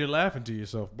 I'm glad you're laughing to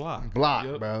yourself. Block. block,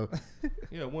 Yep. bro.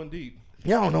 yeah, one deep.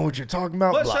 Y'all don't know what you're talking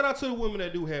about. But shout out to the women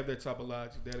that do have that type of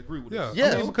logic that agree with us.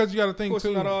 Yeah. I mean, because you got to think Of course,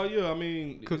 too. not all. Yeah, I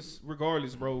mean, it's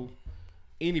regardless, bro.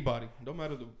 Anybody, no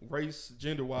matter the race,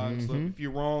 gender wise, stuff. If you're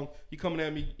wrong, you coming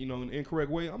at me, in an incorrect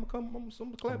way, I'm gonna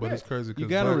clap But back. it's crazy. You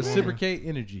gotta reciprocate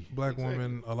energy. Black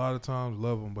women a lot of times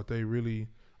love them, but they really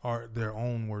are their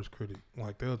own worst critic.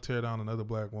 Like they'll tear down another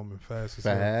black woman fast as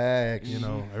hell. Facts.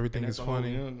 Everything is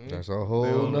funny. That's a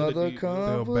whole nother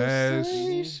They'll bash.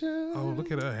 conversation. Oh,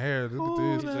 look at her hair. Look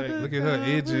at this. Look at her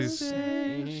edges.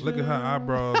 Look at her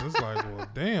eyebrows. It's like, well,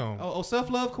 damn. Oh,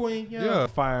 self-love queen. Yeah.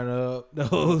 Firing up the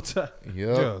whole time.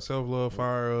 Yeah, self-love,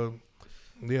 fire up.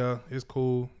 Yeah, it's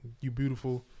cool. You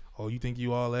beautiful. Oh, you think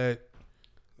you all that?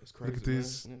 That's crazy. Look at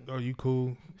this. Man. Oh, you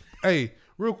cool. Hey,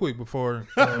 real quick before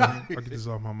I get this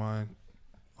off my mind,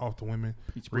 off the women.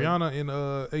 Rihanna and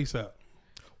ASAP.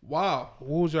 Wow.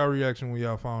 What was y'all reaction when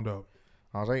y'all found out?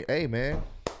 I was like, hey, man,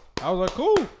 I was like,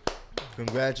 cool.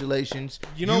 congratulations.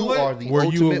 You know what? Are the Were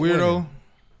you a ultimate weirdo? winner.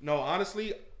 No,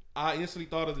 honestly, I instantly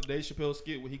thought of the Dave Chappelle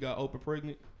skit when he got open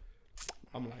pregnant.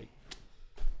 I'm like,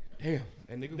 damn,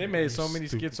 that nigga. They made so many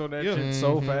skits on that Yeah. shit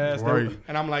so fast. Right.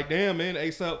 And I'm like, damn, man,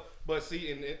 ASAP. But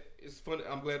see, and it's funny.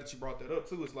 I'm glad that you brought that up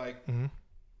too. It's like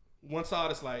one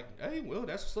side is like, hey, well,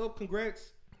 that's what's up,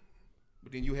 congrats.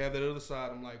 But then you have that other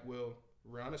side. I'm like, well,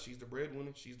 Rihanna, she's the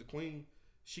breadwinner, she's the queen,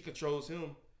 she controls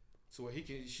him, so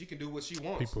she can do what she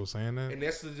wants. People saying that? And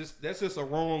that's just a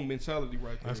wrong mentality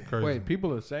right there. That's crazy. Wait,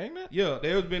 people are saying that? Yeah,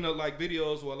 there's been like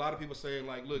videos where a lot of people saying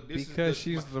like, look, this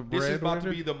is about to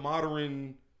be the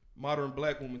modern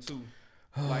black woman too.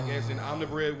 Like as in, I'm the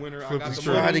breadwinner. I got the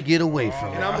Try money. to get away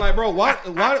from And it. I'm like, bro, why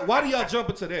do y'all jump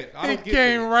into that? I don't It get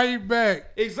came that. right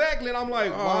back. Exactly, and I'm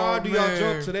like, why do y'all man.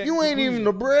 jump to that? You ain't conclusion? even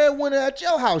the breadwinner at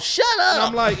your house. Shut up. And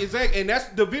I'm like, exactly, and that's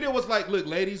the video was like, look,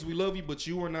 ladies, we love you, but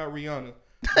you are not Rihanna.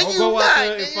 Don't You go out not,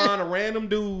 there and nigga. find a random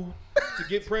dude to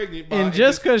get pregnant. By And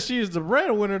just because she's the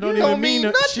breadwinner don't Don't even mean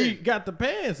mean that she nothing. got the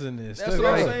pants in this. that's what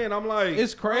I'm saying. I'm like,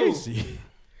 It's crazy. bro,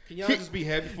 can y'all just be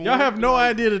happy for Y'all him? have no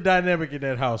Like, idea the dynamic in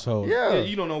that household. Yeah. Yeah,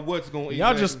 you don't know what's going.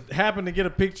 Y'all exactly. just happen to get a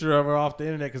picture of her off the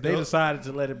internet because they decided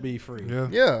to let it be free. Yeah.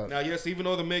 Yeah. Now, yes, even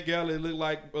though the Met Gala it looked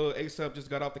like ASAP just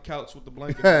got off the couch with the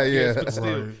blanket, Yeah. yes, but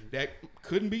still, Right. that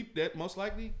couldn't be. That most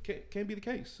likely can't be the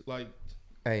case. Like,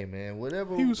 Hey, man,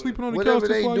 whatever. He was sleeping on the whatever couch.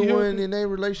 they That's why he doing helped in their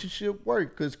relationship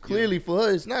work. Because clearly for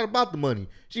her, it's not about the money.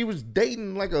 She was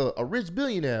dating like a rich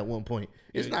billionaire at one point.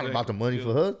 It's Yeah, not exactly. about the money Yeah.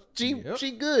 for her. She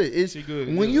good. It's She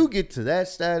good, when yeah. you get to that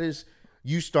status,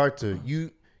 you start to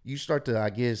you start to,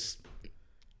 I guess,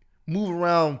 move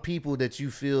around people that you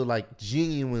feel like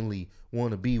genuinely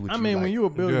want to be with I you. mean, like, when you a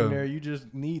billionaire, you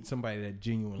just need somebody that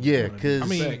genuinely. Yeah, wanna be. 'cause- I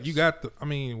mean, Facts. you got the. I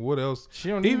mean, what else? She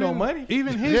don't need no money.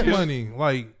 Even his Yeah. money,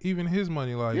 like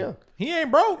yeah, he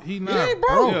ain't broke. he he not ain't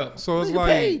broke. broke. Yeah. So it's Nigga like,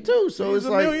 paid too. So He's it's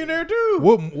a like, millionaire too.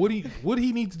 what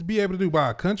he needs to be able to do?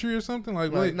 Buy a country or something?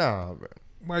 Like what? nah, bro.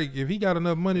 Like if he got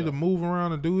enough money to move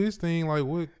around and do his thing, like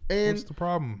what? And what's the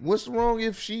problem? What's wrong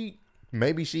if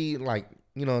maybe she like,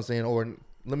 you know what I'm saying, or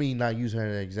let me not use her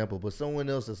as an example, but someone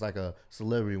else that's like a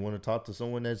celebrity want to talk to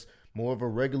someone that's more of a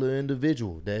regular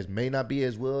individual that may not be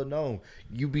as well known.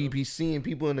 You be seeing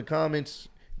people in the comments,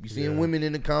 you seeing women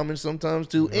in the comments sometimes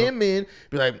too, and men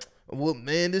be like, well,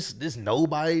 man, this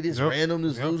nobody, this random,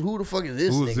 this who the fuck is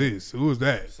this? Who is nigga? this? Who is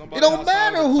that? somebody It don't outside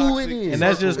matter of a who toxic it is. And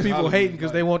that's circle just is people Hollywood, hating because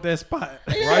like, they want that spot.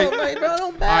 Yeah, Right? like, bro, it don't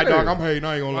All right, matter. dog, I'm hating.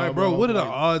 I ain't gonna lie, Like, bro, what are the Like,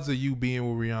 odds of you being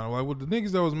with Rihanna? Like, with the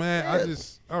niggas that was mad,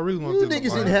 I really want You to. niggas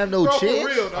like, didn't have no bro, for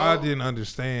chance. real, dog. I didn't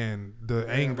understand the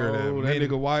anger Bro, that that men.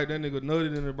 nigga white, that nigga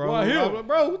nutted in it, bro. Why him? Like,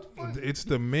 bro, what the fuck? It's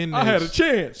the men. I that had a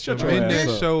chance. Shut The your men ass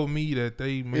that up. showed me that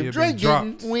they may If have Drake been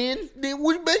dropped. didn't win, then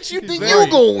what makes you think Exactly.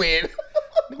 you gonna win?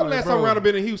 Nigga, last bro. time around I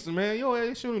been in Houston, man. Your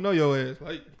ass, she don't even know your ass.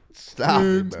 Like, Stop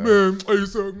it, bro. Man, hey,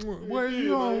 so, where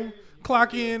you on?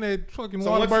 Clock in at fucking so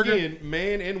once Whataburger. again,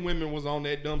 man and women was on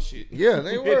that dumb shit. Yeah,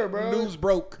 they were, bro. News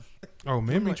broke. Oh,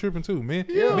 men be tripping too. Men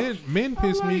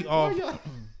piss me off.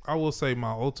 I will say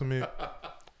my ultimate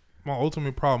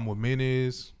problem with men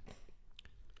is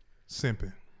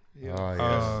simping. Yeah. Oh,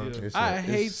 Uh, yes. It's I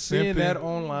hate seeing simping- that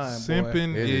online.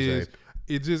 Simping It is is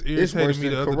it just It's irritated worse me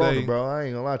than the other Corona, day. bro. I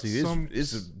ain't gonna lie to you.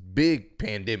 It's a big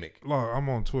pandemic. Look, I'm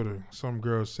on Twitter. Some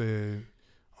girl said,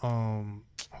 who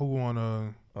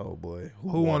wanna Oh boy,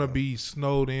 who wanna be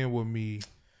snowed in with me?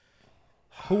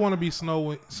 Who wants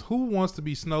to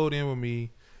be snowed in with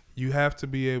me? You have to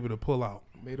be able to pull out.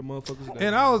 Made the motherfuckers.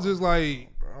 And I was just like,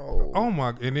 bro? oh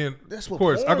my! And then That's of what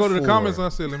course I go to the porn's comments for.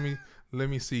 and I said, let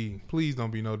me see. Please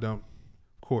don't be no dumb.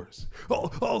 Of course.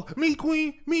 Oh, me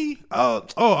queen, me. I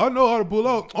know how to pull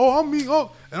out. Oh, I'm me.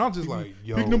 Oh, and I'm just like,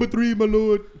 yo, Pick number 3, my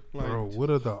lord. Like, bro, what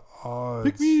are the odds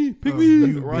Pick me, pick of me.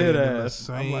 you Right being in the ass.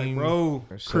 I'm same like, bro,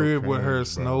 crib with her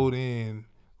cringe, bro. snowed in,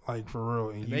 like for real,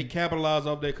 and they capitalize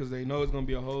off that because they know it's gonna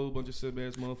be a whole bunch of sip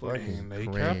ass motherfuckers. and they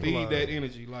Cringe. capitalize. Feed that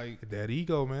energy, like That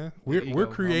ego, man. ego. We're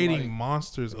I'm creating like-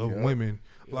 monsters of women.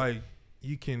 Like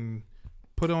you can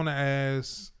put on the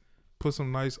ass, put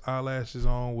some nice eyelashes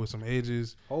on with some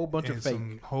edges, Whole bunch and of fake.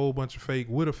 some whole bunch of fake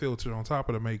with a filter on top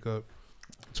of the makeup.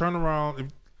 Turn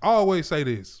around. I always say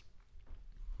this.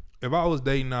 If I was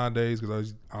dating nowadays,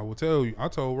 because I will tell you, I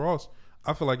told Ross,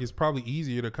 I feel like it's probably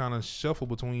easier to kind of shuffle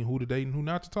between who to date and who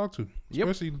not to talk to,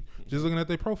 especially just looking at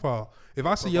their profile. If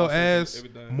I see your ass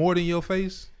more than your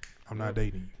face, I'm not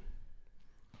dating you.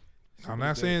 I'm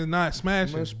not saying it's not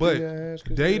smashing, but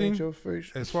dating,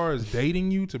 as far as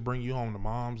dating you to bring you home to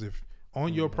moms, if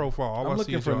on your profile all I'm I see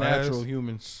looking is for your natural ass,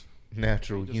 humans.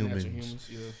 Natural just humans. natural humans.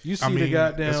 Yeah. You see I mean, the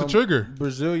goddamn that's a trigger.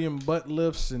 Brazilian butt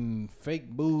lifts and fake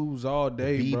boobs all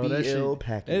day, bro. That BBL shit,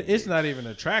 package. it's not even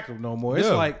attractive no more.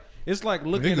 Yeah. It's like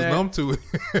looking niggas at numb to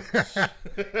it.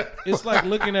 it's like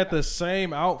looking at the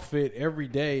same outfit every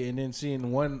day and then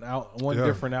seeing one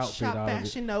different outfit out of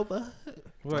it. Nova.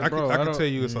 Like, I bro, can don't- tell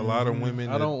you it's a lot of women.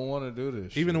 I that, don't want to do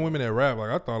this. even the women that rap.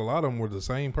 Like I thought a lot of them were the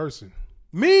same person.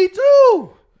 me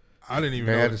too, I didn't even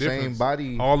They know had the the same difference.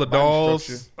 body. All the body dolls.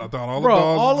 structure. I thought all bro. the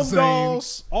dolls All was of the same.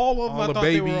 dolls, all of them. All I the thought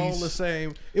they were all babies. the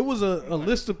same. It was a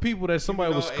list of people that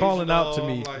somebody was Asian calling out to doll,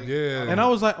 me, like, Yeah. and I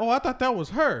was like, oh, I thought that was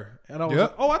her, and I was Yep.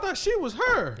 like, oh, I thought she was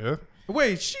her. Yeah.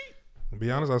 Wait, she. To be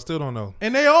honest, I still don't know.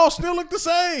 And they all still look the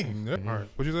same. Yeah. All right.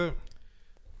 What you said?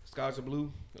 Skies are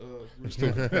blue.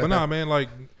 But nah, man, like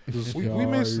we miss sky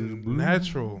is blue.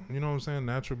 natural. You know what I'm saying?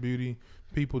 Natural beauty.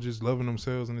 People just loving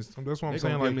themselves, and that's what I'm They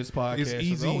saying. gonna Like get this podcast. it's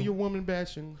easy. Oh, you're woman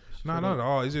bashing. Nah, not at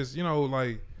all. It's just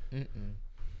like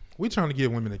we trying to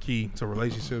give women the key to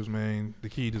relationships, man. The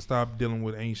key to stop dealing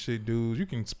with ain't shit dudes. You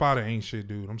can spot an ain't shit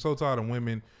dude. I'm so tired of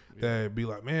women that be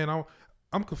like, man,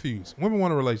 I'm confused. Women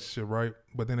want a relationship, right?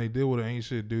 But then they deal with an ain't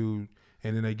shit dude,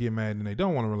 and then they get mad and they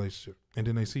don't want a relationship. And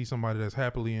then they see somebody that's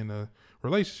happily in a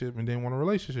relationship and then want a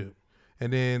relationship.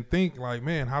 And then think like,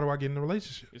 man, how do I get in a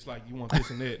relationship? It's like you want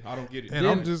this and that. I don't get it. And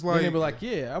I'm just like, they be like,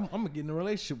 yeah, I'm gonna get in a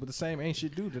relationship with the same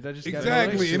ancient dude that I just exactly. got in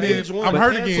And a relationship then with. I'm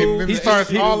hurt again. And then it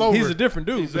starts all over. He's a different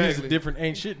dude. But he's a Exactly. different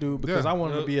ain't shit dude because Yeah. I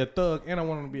want him to be a thug and I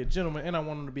want him to be a gentleman and I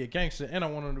want him to be a gangster and I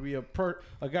want him to be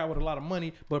a guy with a lot of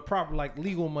money, but proper like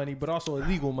legal money, but also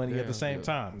illegal money at the same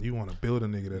time. You want to build a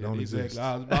nigga that don't Exactly. exist.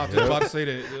 I was about to say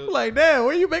that. Yeah. Like, damn,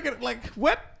 where you making it? Like,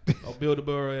 what? I'll build a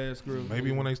burrow ass girl.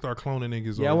 Maybe when they start cloning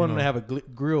niggas. Yeah, or, I want him you to know, have a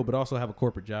grill, but also have a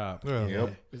corporate job. Yeah.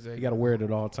 Yep. Exactly. You got to wear it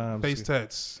at all times. Face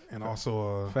tats and also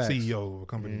a Facts. CEO of a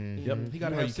company. Yep. He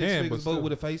gotta You know, have you 6 can, figures but both still.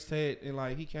 with a face tat and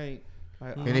like he can't.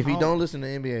 Like, And if he don't listen to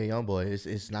NBA YoungBoy,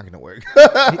 it's not gonna work. You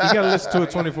got to listen to it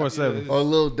 24/7. Or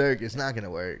Lil Durk, it's not gonna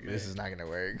work. This is not gonna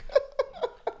work.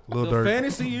 Lil the Durk.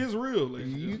 fantasy is real. Like,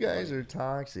 You guys are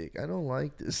toxic. I don't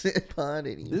like this pod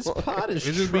anymore. This pot is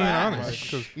It's just being trash.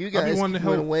 honest. 'cause You I be guys wanting to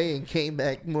went help. away and came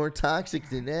back more toxic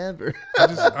than ever. I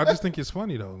just think it's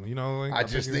funny though. You know, like, I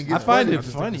just think I it's find funny. it I just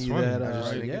think funny it's funny. that I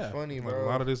just think yeah. it's funny, Like, bro. a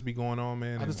lot of this be going on,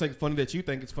 man. I and just think it's funny that you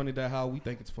think it's funny that how we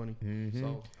think it's funny.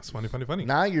 So it's funny.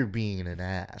 Now you're being an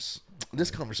ass.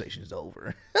 This conversation is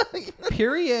over.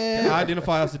 Period. I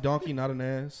identify as a donkey, not an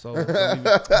ass. So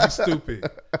You stupid.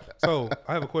 So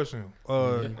I have a question.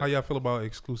 How y'all feel about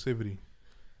exclusivity?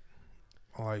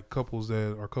 Like couples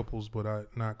that are couples but are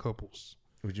not couples.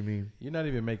 What you mean? You're not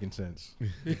even making sense.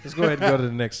 Let's go ahead and go to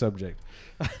the next subject.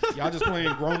 y'all just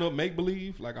playing grown up make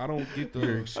believe. Like I don't get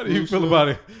the. How do you feel about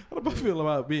it? How do I feel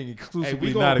about being Hey,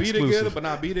 exclusively we not gonna be exclusive? together, but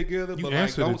not be together. You But like,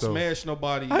 answered don't it, though. smash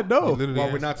nobody I know. You literally while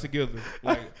we're answered. not together.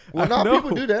 Like Well, no, know.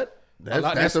 people do that.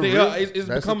 That's the, a real, it's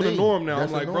that's becoming the thing. norm now.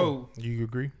 That's I'm the like, norm. bro, You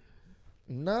agree?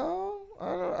 No,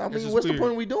 I It's mean, just what's the weird.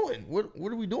 point we doing? What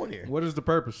are we doing here? What is the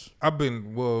purpose? How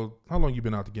long you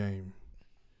been out the game?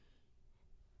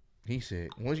 He said,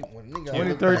 when nigga,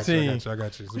 2013. I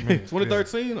got you. It's a minute.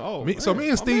 2013. Oh, So me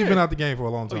and Steve been out the game for a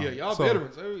long Oh time. yeah, y'all So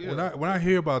veterans. Oh, yeah. When I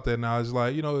hear about that now, it's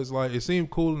like, it's like it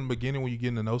seemed cool in the beginning when you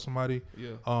getting to know somebody.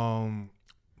 yeah.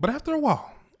 But after a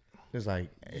while, It's like,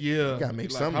 Yeah. you gotta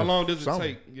make Like, something. How long does it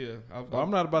something. take? Yeah. Well,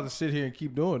 I'm not about to sit here and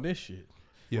keep doing this shit.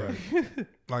 yeah.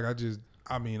 Like I just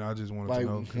wanted Like, to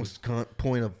know. what's the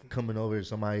point of coming over to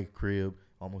somebody's crib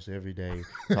almost every day,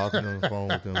 talking on the phone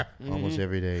with them almost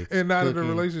every day, And not in a cooking,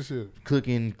 relationship.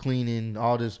 cooking, cleaning,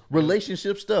 all this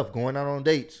relationship stuff, going out on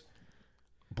dates.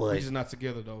 We're But just not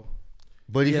together though.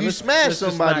 if you let's smash just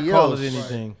somebody not call else, it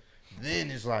anything.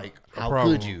 then it's like, how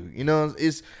problem. could you? You know,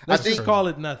 it's. Let's I think just call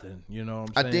it nothing. You know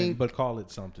what I'm I saying? think- but call it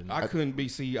something. I couldn't be.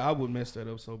 See, I would mess that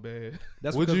up so bad.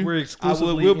 That's Would because you? we're I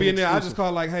exclusively would. We'll be in there. I just exclusive.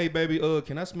 call like, hey baby,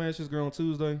 can I smash this girl on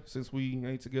Tuesday since we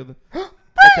ain't together?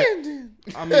 Brandon.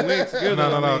 I mean, we ain't together.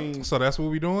 No. I mean, So that's what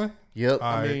we doing? Yep.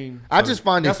 All right. I mean, I just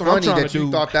find it that's what I'm funny trying that to you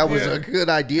do. thought that was a good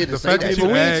idea to The say fact that. that but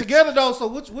you we ain't asked- together though. So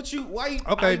what you? Why?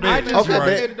 Okay, I bet. just Okay,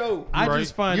 right. bet. Though. I Right.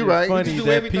 just find You it right. funny You do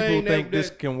that everything people think that- this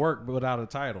can work without a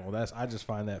title. I just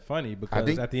find that funny because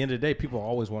think- at the end of the day, people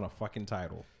always want a fucking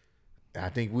title. I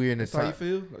think we're in the That's how you time.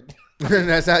 feel.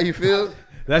 That's how you feel.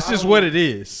 That's just what it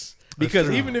is. Because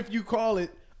true. even if you call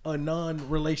it a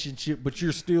non-relationship, but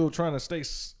you're still trying to stay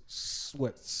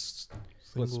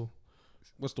Single,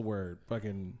 what's the word?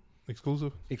 Fucking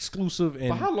exclusive. exclusive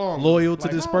and how long? loyal to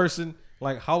Like, this how- person.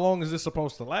 Like, how long is this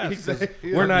supposed to last? 'Cause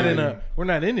Exactly. We're not Yeah. we're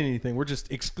not in anything. We're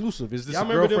just exclusive. Is this Y'all a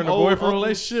remember them girlfriend or old boyfriend uncles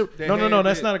relationship? that No. had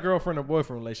That's that- not a girlfriend or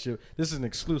boyfriend relationship. This is an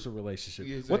exclusive relationship.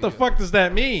 Yeah, What the exactly. fuck does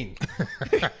that mean?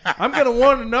 I'm gonna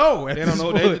want to know. They don't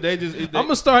know. They just. I'm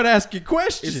gonna start asking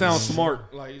questions. It sounds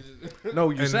smart. Like it's just, No,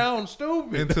 you And- sound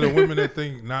stupid. And to the women that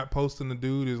think not posting the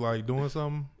dude is like doing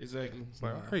something, exactly. it's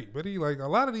like, all right, buddy. Like a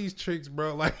lot of these chicks,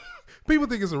 bro. Like people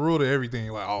think it's a rule to everything.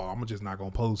 Like, oh, I'm just not gonna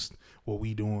post what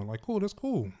we doing. Like, cool, that's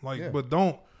cool. Like, but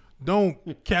don't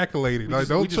calculate it. Like,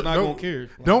 we just not don't gonna care.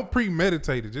 Don't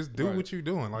premeditate it. Just do Right. what you're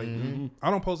doing. Like,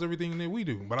 I don't post everything that we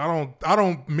do, but I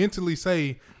don't mentally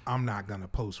say I'm not gonna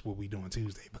post what we doing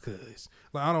Tuesday because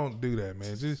like I don't do that,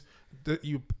 man. Just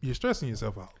you're stressing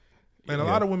yourself out. And a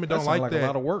lot of women That don't sound like a that.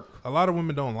 lot of work. A lot of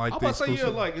women don't like I'm the about to say yeah,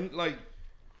 exclusive. like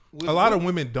A lot of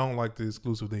women don't like the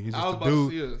exclusive thing. It's I just was the about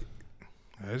dude. to say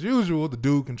yeah. As usual, the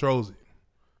dude controls it.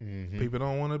 People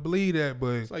don't want to believe that,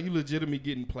 but It's like you legitimately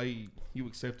getting played. You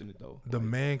accepting it though. the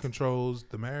man controls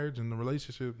the marriage and the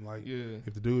relationship. Like, Yeah.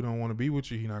 if the dude don't want to be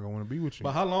with you, he not gonna want to be with you.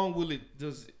 But how long will it?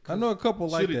 Does I know a couple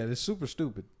like should it- that. It's super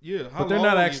stupid. Yeah, how But they're long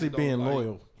not is actually it, though? being Like,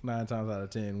 loyal 9 times out of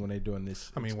 10 when they're doing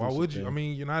this. I mean, why exclusive would you? thing. I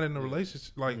mean, you're not in a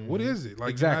relationship. Like, what is it? Like,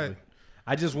 Exactly. you're not-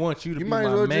 I just want you to You be might as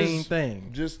my well main just- thing.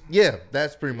 Just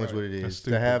that's pretty much what it That's is. To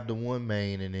stupid. have the one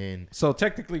main and then So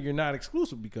technically, you're not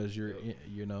exclusive because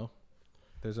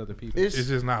there's other people. it's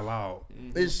just not loud.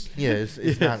 it's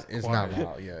not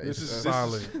loud. Yeah, This it's is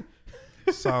solid,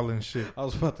 solid shit. I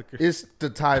was about to. it's the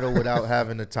title without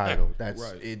having the title. That's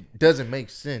Right. it. Doesn't make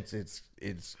sense.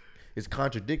 It's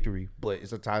contradictory, but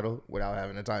it's a title without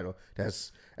having a title.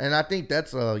 And I think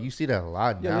that's you see that a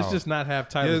lot Yeah, now. let's just not have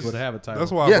titles, Yes, but have a title.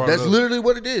 That's why. I Yeah, brought it that's up. literally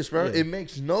what it is, bro. Yeah. It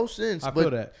makes no sense. I but feel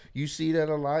that. you see that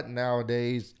a lot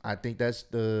nowadays. I think that's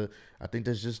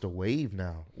just a wave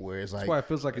now, where it's That's like why it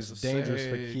feels like it's It's dangerous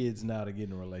for sad. kids now to get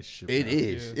in a relationship. it now.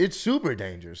 is. Yeah. It's super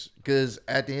dangerous because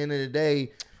at the end of the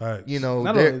day, Facts. you know,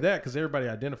 Not there- only that, because everybody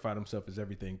identified himself as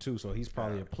everything too. So he's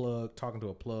probably a plug, talking to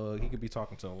a plug. He could be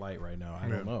talking to a light right now. I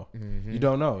don't know. You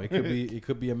don't know. It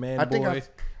could be a man. I think boy.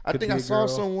 I Could think be I a saw girl.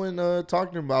 someone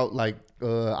talking about like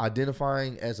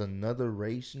identifying as another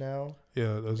race now.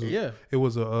 Yeah, Yeah. It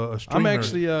was a streamer. I'm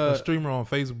actually, a streamer on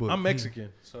Facebook. I'm Mexican,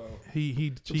 so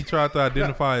He tried to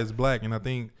identify as black, and I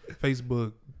think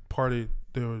Facebook parted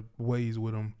their ways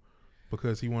with him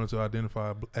because he wanted to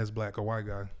identify as black, a white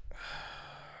guy.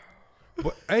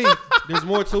 But hey, There's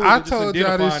more to it. I than just told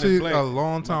y'all this identifying as shit black. a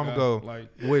long time God, ago. like-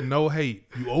 With no hate,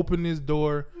 you open this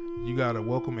door, you gotta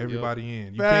welcome everybody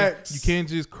in. Facts. You can't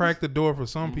just crack the door for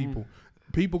some people.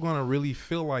 People gonna really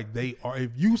feel like they are.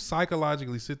 If you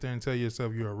psychologically sit there and tell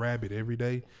yourself you're a rabbit every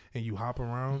day and you hop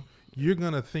around, you're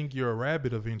gonna think you're a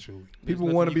rabbit eventually. people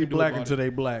nothing want to you be can do black about until it. they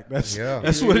black. That's Yeah.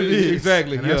 that's what it is.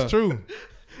 Exactly. And yeah. that's true.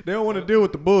 They don't want to deal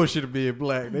with the bullshit of being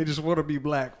black. They just want to be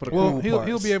black for the Well, cool he'll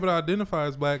parts. be able to identify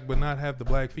as black, but not have the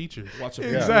black features. Watch a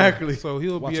Exactly. So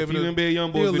he'll Watch be a able few to NBA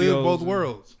young boys he'll live videos both and-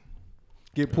 worlds.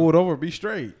 Get pulled over, be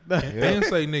straight. And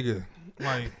say nigga,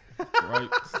 like Right.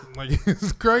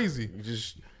 it's crazy.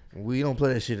 We don't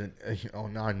play that shit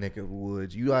on our neck of the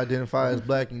woods. You identify as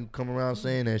black and you come around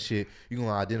saying that shit, you're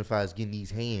gonna identify as getting these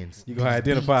hands. You gonna these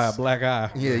identify a beats. black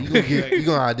eye. Yeah, you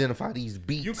gonna identify these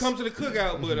beats. You come to the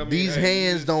cookout, but I mean These hey,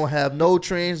 hands it's- don't have no What's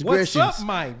transgressions. up,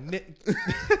 my?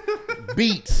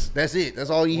 Beats. That's it. That's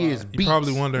all you hear is beats. You're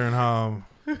probably wondering how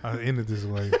I ended this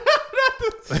way.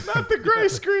 Not the gray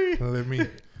screen. Let me.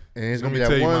 And it's Let gonna me be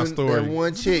tell you my that story.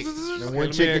 one chick, that one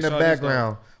me chick in ask the y'all this,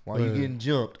 background while you Yeah. getting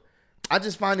jumped. I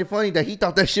just find it funny that he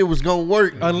thought that shit was gonna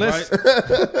work. Unless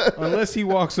unless he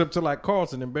walks up to like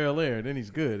Carlton in Bel Air, then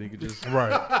he's good. He could just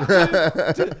Right.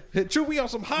 True, we on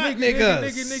some hot Nigga,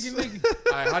 niggas. nigga.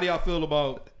 All right, how do y'all feel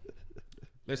about,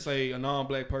 let's say, a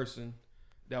non-black person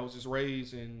that was just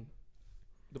raised in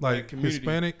the black Like community,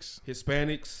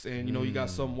 Hispanics. and you got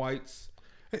some whites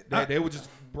that they were just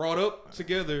brought up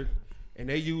together, and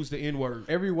they use the N-word.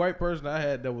 Every white person I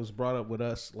had that was brought up with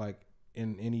us, like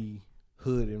in any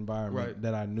hood environment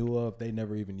that I knew of, they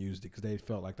never even used it because they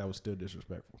felt like that was still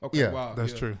disrespectful. Okay, wow,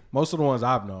 that's true. Most of the ones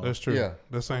I've known, that's true. Yeah,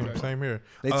 the same here.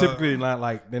 They typically not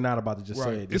like they're not about to just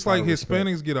say it. It's like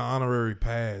Hispanics get an honorary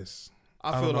pass.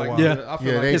 I feel like I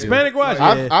feel like Hispanic wise.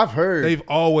 I've heard they've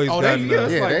always gotten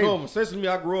that. It's like normal. Especially me,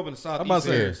 I grew up in the Southeast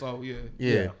area, so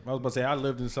yeah. I was about to say I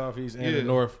lived in the Southeast and the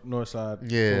north side.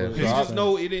 Yeah, you just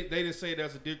know it. They didn't say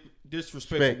that's a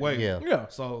disrespectful way. Yeah.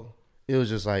 So it was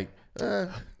just like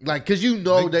because you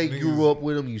know they grew up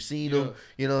with them, you seen them,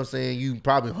 you know what I'm saying. You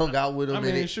probably hung out with them. I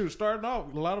mean, starting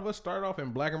off, a lot of us started off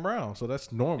in black and brown, so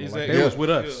that's normal. Exactly. Like they was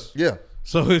with us. Yeah.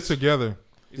 So it's together.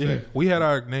 Exactly. Yeah, we had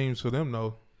our names for them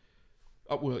though.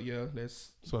 Well, yeah,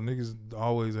 that's so niggas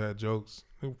always had jokes.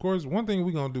 Of course, one thing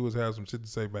we gonna do is have some shit to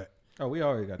say back. Oh, we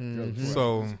already got the jokes.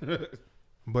 So,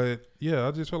 but yeah,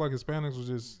 I just feel like Hispanics was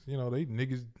just they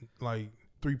niggas like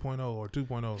 3.0 or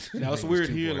 2.0. Now it's weird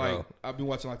here. Like I've been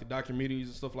watching like the documentaries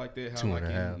and stuff like that. How like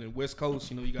in the West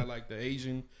Coast, you got like the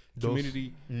Asian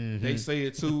community. They say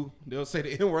it too. They'll say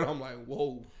the N word. I'm like,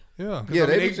 whoa. Yeah,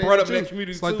 they brought up that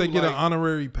community. It's like they get an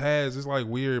honorary pass. It's like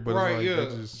weird, but it's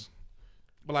like just.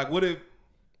 But like, what if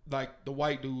like the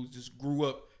white dudes just grew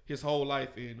up his whole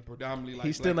life in predominantly like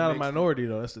he's still not a minority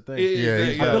though. That's the thing.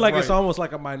 I feel like it's almost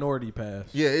like a minority pass.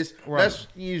 Yeah, it's that's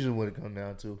usually what it comes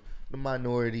down to. The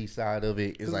minority side of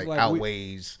it is like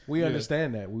outweighs. We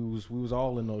understand that we was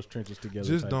all in those trenches together.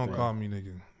 Just don't call me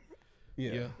nigga.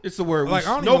 Yeah, it's the word like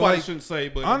nobody shouldn't say.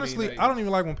 But honestly, I don't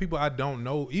even like when people I don't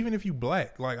know, even if you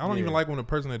black. Like I don't even like when a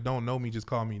person that don't know me just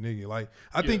call me nigga. Like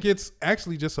I think it's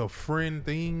actually just a friend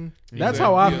thing. That's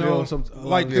how I feel.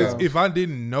 Like because if I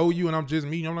didn't know you and I'm just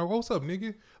meeting, I'm like, what's up,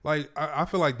 nigga? Like I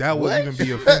feel like that would even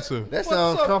be offensive. That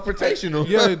sounds confrontational.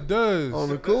 Yeah, it does. On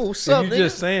the cool, what's up, you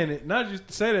just saying it, not just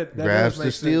to say that. Grabs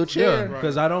the steel chair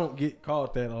because I don't get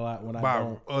called that a lot when by I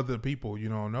don't. Other people you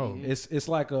don't know. It's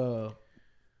like a.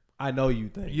 I know you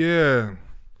thing. Yeah.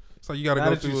 So you got to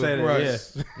go through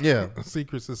a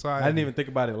secret society. I didn't even think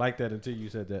about it like that until you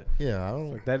said that. Yeah, I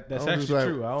don't. Like that's actually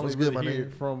true. I only really hear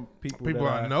it from people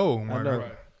I know. I know.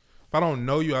 If I don't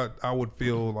know you, I would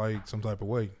feel like some type of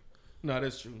way. No,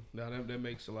 that's true. No, that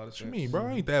makes a lot of sense. What you mean, bro?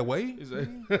 I ain't that way. Is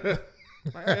that?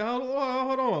 Hey,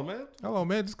 hold on, man. Hello,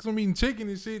 man. Just because I'm eating chicken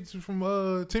and shit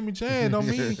from Timmy Chan don't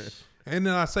mean. And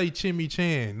then I say Chimmy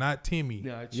Chan, not Timmy.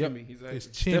 Yeah, Chimmy. Exactly. It's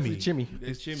Chimmy. Chimmy.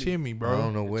 It's Chimmy, bro. I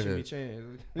don't know where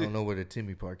the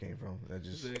Timmy part came from. That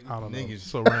just I don't know.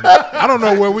 So I don't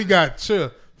know where we got Ch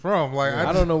from. Like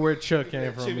I don't know where Chuck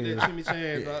came from. Chimmy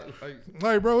Chan.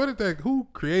 Like, bro, what did that? Who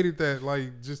created that?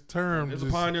 Like, just term. There's a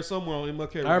pioneer somewhere on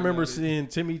MLK. I remember seeing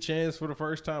Timmy Chan's for the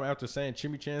first time after saying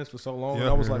Chimmy Chan's for so long. And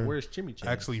I was like, "Where's Chimmy Chan?"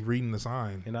 Actually, reading the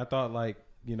sign, and I thought like.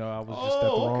 I was just at the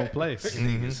wrong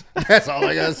place. That's all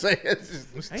I gotta say.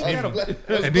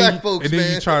 Black folks, and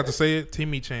then you tried to say it,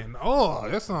 Timmy Chan. Oh,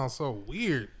 that sounds so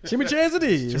weird. Chimmy Chan's it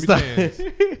is.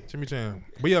 Chimmy Chan.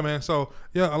 But yeah, man. So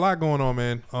yeah, a lot going on,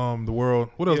 man. The world.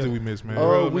 What else did we miss, man?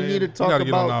 Oh, we need to talk about.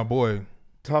 Get on our boy.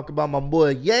 Talk about my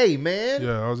boy Ye, man.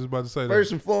 Yeah, I was just about to say that.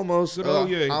 First and foremost, Ye.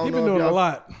 He's been doing a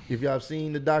lot. If y'all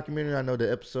seen the documentary, I know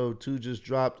the episode 2 just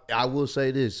dropped. I will say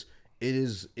this. It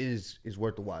is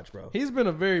worth the watch, bro. He's been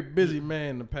a very busy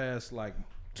man the past like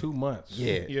 2 months.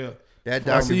 Yeah. That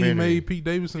documentary. He made Pete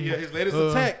Davidson. Yeah, his latest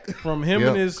attack from him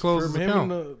and his closest account.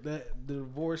 The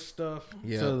divorce stuff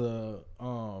to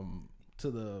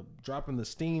the dropping the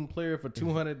Steam player for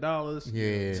 $200.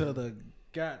 Yeah. To the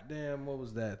goddamn what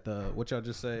was that? What y'all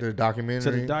just say? The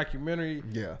documentary. To the documentary.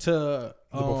 Yeah. To the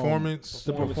performance.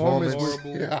 The performance.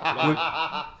 Horrible.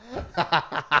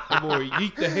 Boy,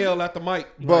 yeet the hell out the mic,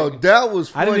 bro. That was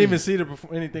funny. I didn't even see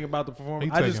anything about the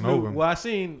performance. I just knew. Over. Well, I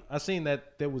seen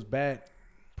that there was bad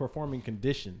performing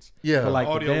conditions. Yeah, for like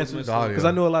audio the dancers. Because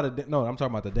I know a lot of I'm talking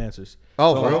about the dancers.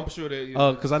 Oh, so, I'm sure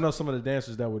that. Because I know some of the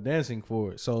dancers that were dancing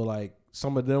for it. So like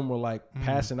some of them were like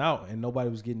passing out and nobody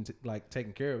was getting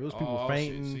taken care of. It was people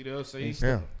fainting.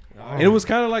 And it was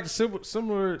kind of like a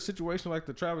similar situation like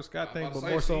the Travis Scott thing, but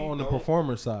more so on the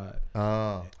performer side.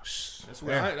 That's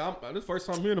where this is the first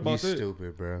time hearing about that.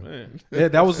 Stupid, bro. Man. Yeah,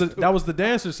 that was the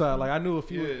dancer side. Like I knew a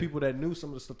few people that knew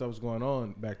some of the stuff that was going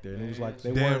on back there, and it was like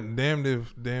they weren't. Damned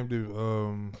if.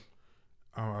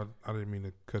 I didn't mean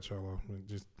to cut y'all off.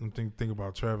 Just think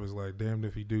about Travis. Like damned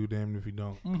if he do, damned if he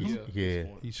don't. Yeah,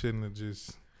 he shouldn't have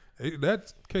just.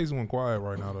 That case went quiet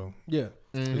right now though. Yeah,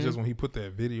 it's just when he put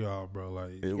that video out, bro.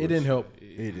 Like it didn't help.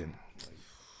 It didn't.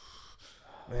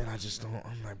 Man, I just don't.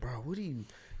 I'm like, bro, what do you?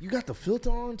 You got the filter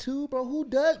on too, bro? Who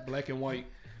does? Black and white.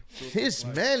 His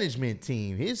management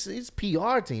team, his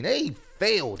PR team, they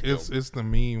failed him. It's the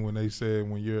meme when they said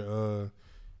when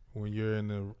when you're in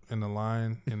the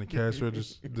line and the cashier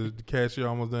the cashier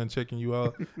almost done checking you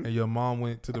out, and your mom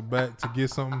went to the back to get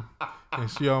something, and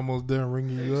she almost done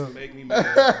ringing you up, Make me mad.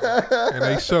 and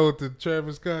they showed the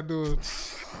Travis Scott doing.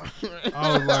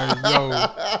 I was like, yo,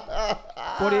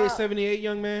 4878,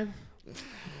 young man.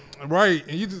 right,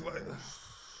 and you just like.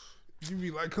 You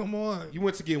be like, come on. You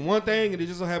went to get one thing, and it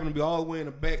just so happened to be all the way in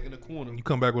the back in the corner. You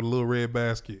come back with a little red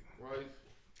basket. Right.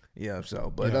 Yeah,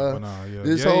 so but yeah.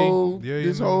 this whole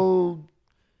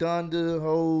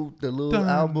Donda the little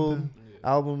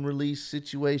album release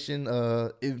situation.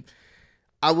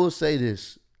 I will say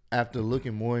this after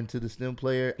looking more into the stem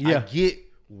player, I get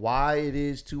why it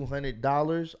is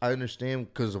 $200. I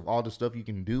understand because of all the stuff you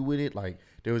can do with it. Like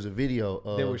there was a video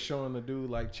they were showing the dude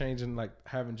like changing, like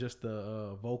having just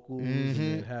the vocals and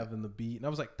then having the beat, and I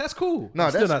was like, that's cool. No,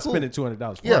 I'm that's still not cool. spending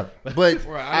 $200. Yeah, but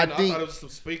Right. I think thought it was some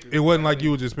speakers. It wasn't like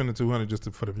you were just spending $200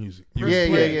 just for the music. You Yeah,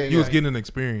 was, yeah, yeah, You was yeah. getting an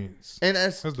experience. and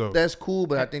That's dope. that's cool.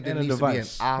 But I think there And a needs to be an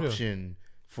device. option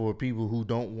for people who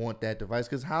don't want that device.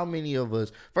 Because how many of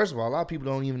us? First of all, a lot of people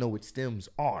don't even know what stems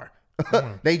are.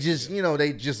 They just,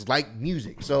 they just like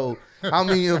music. So how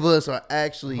many of us are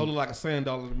actually? Holding like a $100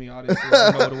 to me. I didn't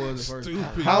know what it was at first.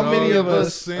 Stupid. How many of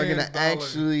us $100. are gonna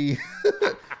actually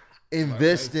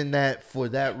invest in that for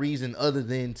that reason, other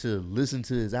than to listen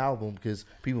to his album because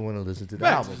people want to listen to the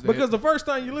album? Because the first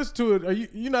time you listen to it,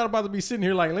 you're not about to be sitting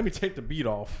here like, let me take the beat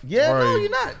off. Yeah, no, Right. you're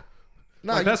not.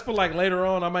 No, Like, that's for like later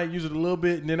on. I might use it a little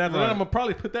bit, and then after that, I'm gonna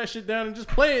probably put that shit down and just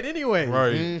play it anyway.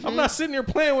 Right. I'm not sitting here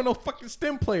playing with no fucking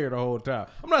stem player the whole time.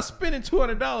 I'm not spending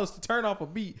 $200 to turn off a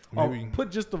beat Maybe. or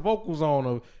put just the vocals on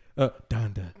of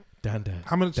Donda.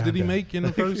 How much did he make in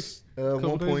the first?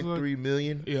 couple days, 1.3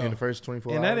 million Yeah. in the first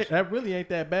 24 And hours. that really ain't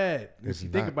that bad. It's If you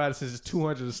think not. about it, since it's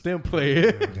 200 a stem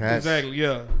player. That's, Exactly.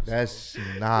 Yeah. that's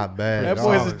not bad. That at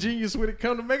boy's all. a genius when it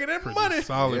comes to making that Pretty money.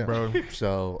 solid, Yeah. bro. You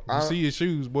So see his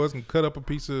shoes, boys can cut up a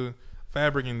piece of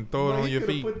fabric and throw it Well, on he your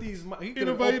coulda feet. Put these, he could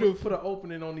have put an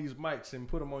opening on these mics and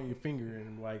put them on your finger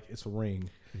and like it's a ring.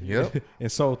 Yep.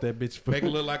 And sold that bitch for Make it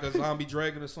look like a zombie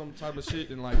dragon or some type of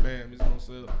shit, and like, bam, it's gonna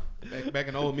sell. Back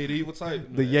in the old medieval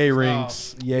type. the yay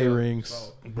rings. Yay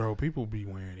rings. Bro, people be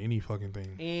wearing any fucking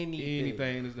thing.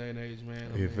 Anything in this day and age,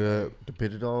 man. If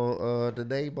depended on the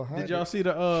day behind Did y'all see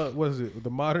the what is it? The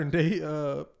modern day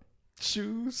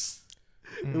shoes?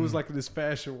 It was like this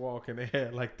fashion walk, and they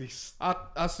had like these.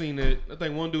 I seen it. I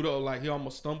think one dude like he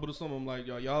almost stumbled or something. I'm like,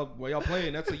 y'all while y'all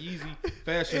playing, that's a Yeezy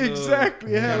fashion.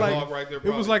 Exactly. It had catalog like right there.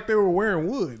 it was like they were wearing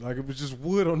wood. Like it was just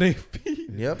wood on their feet.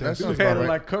 Yep, that Dude sounds had about it right.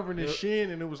 like covering his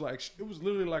shin, and it was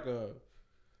literally like a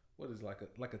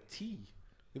like a T.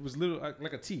 It was literally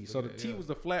like a T. So the T was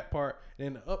the flat part,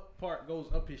 and the up part goes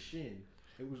up his shin.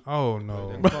 It was. Oh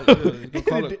no.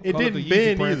 It didn't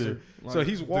bend either. So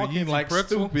he's walking Yeezy like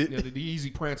pretzel? stupid. Yeah, the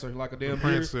Easy Prancer, like a damn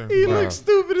Prancer. He Wow. looks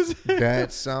stupid as hell.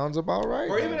 That sounds about right.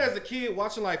 Or even as a kid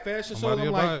watching like fashion shows, Somebody I'm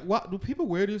about like, it. what do people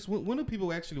wear this? When do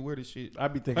people actually wear this shit? I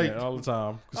be thinking Like- that all the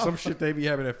time. 'Cause some shit they be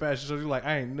having at fashion shows, you're like,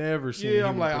 I ain't never seen. Yeah,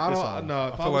 I'm you like, put I this don't on. know.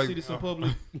 If I feel would like- see this in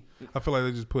public, I feel like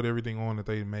they just put everything on that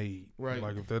they made. Right.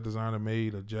 Like if that designer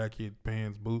made a jacket,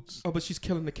 pants, boots, oh, but she's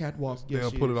killing the catwalk. Yes,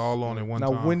 they'll she put it is. all on at one Now,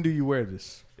 time. when do you wear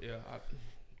this? Yeah.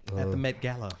 At the Met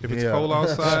Gala. if it's Yeah. cold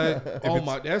outside,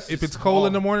 if it's cold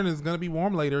in the morning, it's gonna be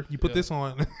warm later. You put Yeah. this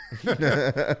on. Like,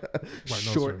 no,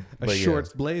 Short, sir. a But yeah.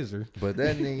 shorts blazer. But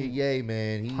that nigga, yay,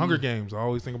 man. He, Hunger Games. I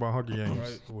always think about Hunger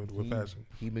Games Right. with fashion.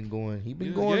 He been going. He been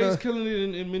Yeah, going. he's killing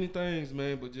it in many things,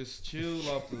 man. But just chill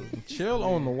off the Chill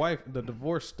on the wife, the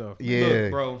divorce stuff. yeah,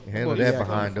 Look, bro. handle Look, that it's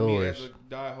behind for me doors. as a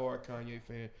diehard Kanye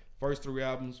fan, first 3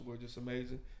 albums were just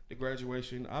amazing. The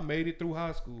graduation, I made it through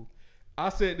high school. I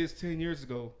said this 10 years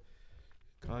ago.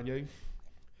 Kanye,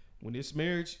 when this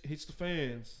marriage hits the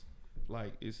fans,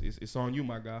 like it's on you,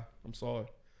 my guy. I'm sorry.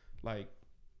 Like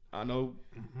I know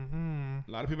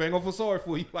a lot of people ain't gonna feel sorry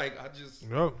for you. Like I just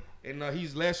Yep. and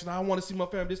he's lashing. I want to see my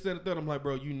family. This, that, and that. I'm like,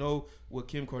 bro, you know what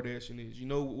Kim Kardashian is. You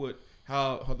know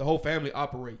how the whole family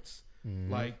operates.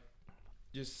 Like,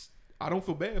 just I don't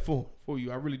feel bad for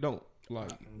you. I really don't.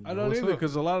 Like, I don't What's either, up?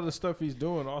 because a lot of the stuff he's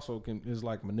doing also is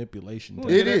like manipulation. Well,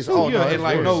 It yeah, is. that's Oh, true. no, Yeah, it's and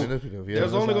like, very no, manipulative. Yeah,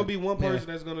 there's that's only like- gonna be one person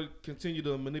that's gonna continue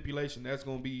the manipulation. That's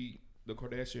gonna be the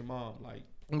Kardashian mom. Like,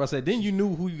 I'm about to say, then you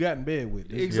knew who you got in bed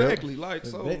with. exactly. Like,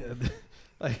 so.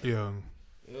 Like, Yeah.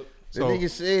 Yep. The So nigga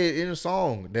said in a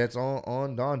song that's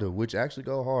on Donda, which actually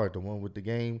go hard, the one with the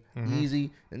game,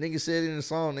 easy. The nigga said in the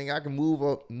song, nigga, I can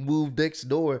move next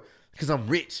door because I'm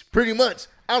rich. Pretty much,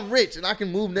 I'm rich and I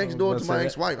can move next door to my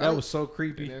ex-wife. That was so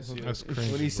creepy. That's that's When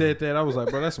crazy. he said that, I was like,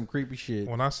 bro, that's some creepy shit.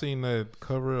 When I seen that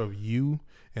cover of You,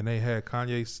 and they had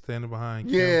Kanye standing behind.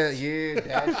 Yeah,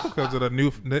 because of the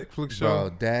new Netflix show.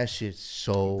 Bro, that shit's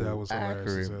so that was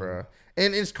accurate, bro.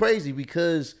 And it's crazy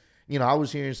because I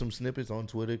was hearing some snippets on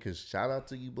Twitter. Because shout out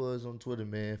to you boys on Twitter,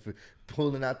 man, for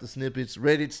pulling out the snippets.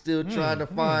 Reddit still trying to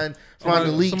find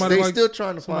the leaks. They still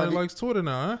trying to find it. Somebody likes Twitter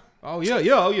now, huh? Oh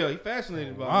yeah. He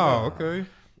fascinated about it. Oh, okay.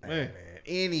 Man.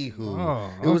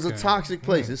 Anywho, it was a toxic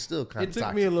place. It's still kind of toxic. It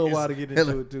took me a little while to get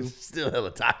into it too. Still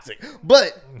hella toxic,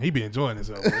 but he be enjoying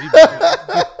himself.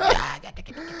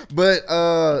 But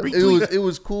it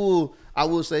was cool. I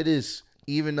will say this: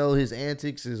 even though his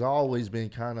antics has always been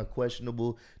kind of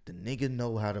questionable, the nigga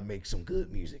know how to make some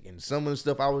good music. And some of the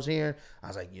stuff I was hearing, I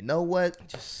was like, you know what?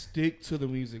 Just stick to the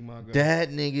music, my guy.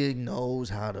 That nigga knows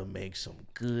how to make some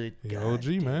good OG,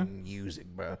 man. music,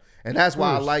 bro. And that's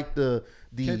why I like the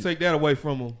can't take that away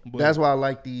from him. But. That's why I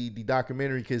like the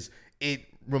documentary, because it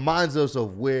reminds us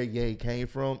of where Ye came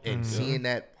from and seeing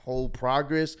that whole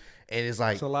progress. And it's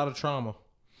like, it's a lot of trauma.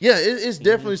 Yeah, it's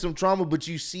definitely some trauma, but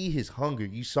you see his hunger.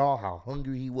 You saw how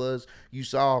hungry he was. You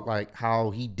saw like how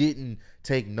he didn't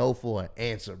take no for an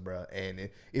answer, bro. And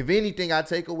if anything I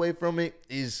take away from it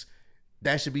is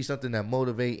that should be something that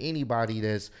motivate anybody.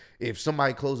 If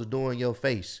somebody closes a door in your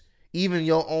face, even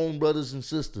your own brothers and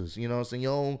sisters, you know what I'm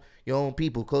saying, your own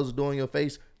people close the door in your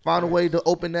face, find a way to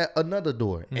open that another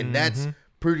door. And that's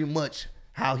pretty much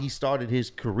how he started his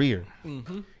career.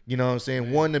 You know what I'm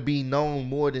saying? Wanting to be known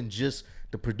more than just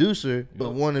the producer,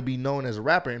 but want to be known as a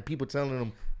rapper, and people telling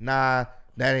him, nah,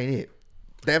 that ain't it.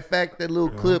 That little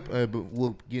clip, but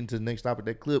we'll get into the next topic,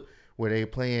 that clip where they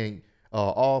playing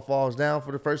All Falls Down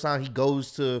for the first time. He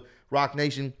goes to Rock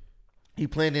Nation. He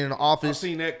playing in an office. I've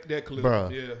seen that clip.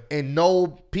 Bruh. Yeah. And no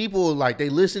people, like, they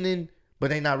listening,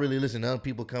 but they not really listening. Other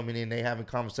people coming in, they having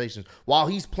conversations while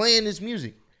he's playing this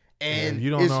music. And you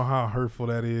don't know how hurtful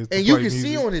that is. And you can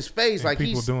see on his face, like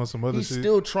people doing some other he's shit.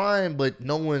 still trying, but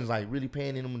no one's like really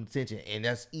paying him attention. And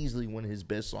that's easily one of his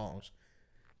best songs.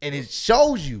 And it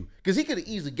shows you, because he could have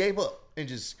easily gave up and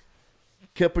just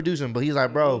kept producing. But he's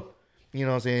like, bro, you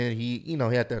know what I'm saying? He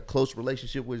had that close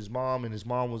relationship with his mom, and his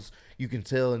mom was, you can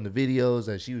tell in the videos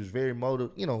that she was very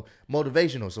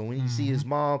motivational. So when you see his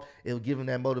mom, it'll give him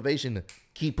that motivation to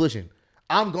keep pushing.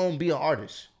 I'm gonna be an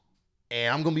artist.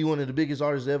 And I'm gonna be one of the biggest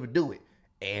artists to ever do it.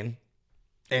 And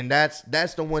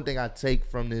that's the one thing I take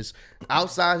from this.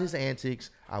 Outside his antics,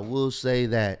 I will say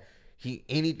that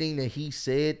anything that he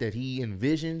said that he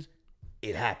envisions,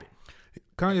 it happened.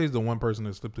 Kanye is the one person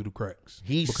that slipped through the cracks.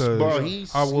 He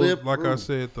slipped. Like I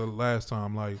said the last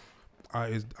time, like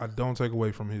I don't take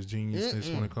away from his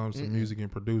geniusness when it comes to music and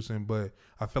producing, but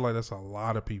I feel like that's a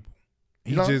lot of people.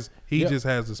 He just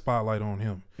has the spotlight on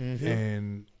him,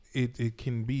 and it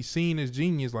can be seen as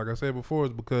genius, like I said before,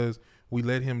 is because we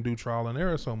let him do trial and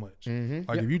error so much.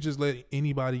 If you just let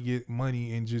anybody get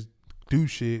money and just do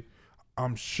shit,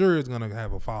 I'm sure it's gonna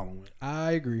have a following.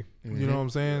 I agree. You know what I'm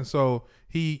saying? So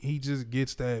he just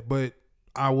gets that. But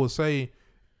I will say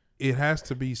it has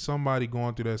to be somebody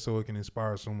going through that so it can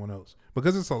inspire someone else.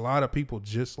 Because it's a lot of people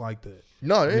just like that.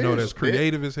 No, that's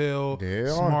creative as hell,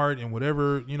 smart, and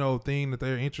whatever, thing that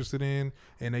they're interested in,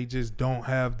 and they just don't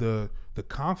have the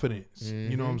confidence.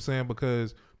 You know what I'm saying?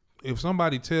 Because if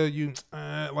somebody tell you,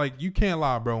 like, you can't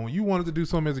lie, bro. When you wanted to do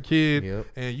something as a kid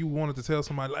and you wanted to tell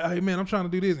somebody, like, hey, man, I'm trying to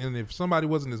do this. And if somebody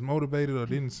wasn't as motivated or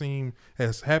didn't seem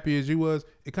as happy as you was,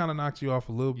 it kind of knocks you off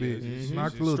a little bit.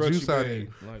 Knocks a little juice out of you.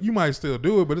 Like, you might still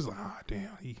do it, but it's like, damn,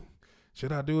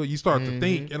 should I do it? You start to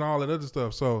think and all that other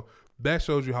stuff. So that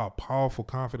shows you how powerful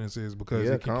confidence is, because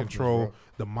it can control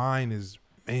the mind.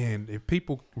 Man, if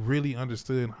people really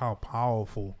understood how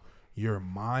powerful your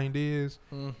mind is,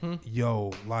 it's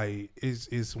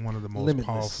one of the most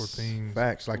powerful things.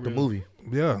 Facts, like the movie.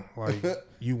 Yeah, like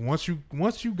once you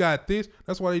got this,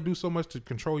 that's why they do so much to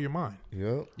control your mind.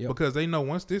 Yep. Because they know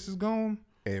once this is gone,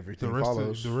 everything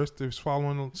follows. The rest is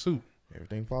following suit.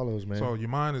 Everything follows, man. So your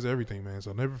mind is everything, man.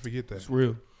 So never forget that. It's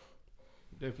real.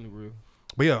 Definitely real.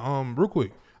 But yeah, real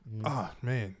quick.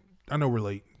 Man, I know we're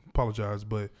late. Apologize,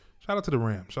 but shout out to the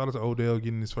Rams. Shout out to Odell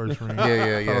getting his first ring. Shout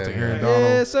out to Aaron Donald.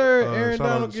 Yes, sir. Aaron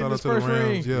Donald getting his first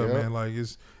ring. Yeah, man. Like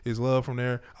it's love from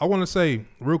there. I want to say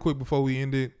real quick before we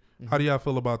end it, how do y'all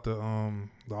feel about the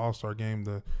All-Star game,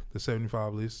 the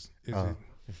 75 list?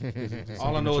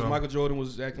 All I know is Michael Jordan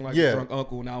was acting like a drunk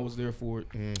uncle, and I was there for it.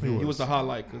 He was the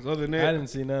highlight, because other than that, I didn't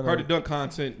see none of it. Heard the dunk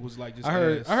content was like just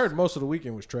I heard most of the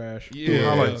weekend was trash. Yeah,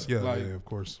 highlights. Yeah, of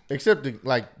course. Except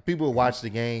people watch the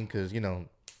game because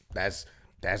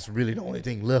that's really the only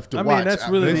thing left to watch. I mean, that's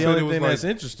really the only thing that's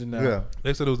interesting now. Yeah,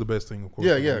 they said it was the best thing, of course.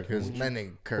 Yeah, because that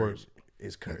nigga Curry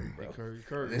is Curry, bro. Curry.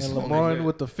 And LeBron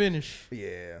with the finish.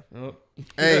 Yeah.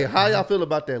 Hey, how y'all feel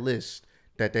about that list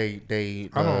that they.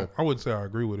 I wouldn't say I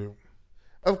agree with it.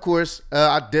 Of course,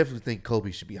 I definitely think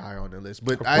Kobe should be higher on the list,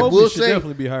 but I Kobe will should say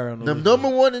definitely be higher on the list. number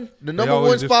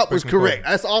one spot was correct. Kobe.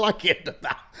 That's all I cared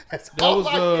about. That's all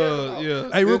I cared about. Yeah.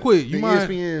 Hey, real quick, you the mind?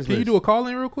 ESPN's Can you list. do a call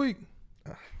in real quick?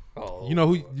 Oh. You know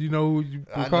who you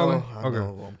I calling? know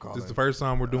who I'm calling. This is the first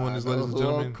time we're doing this, ladies and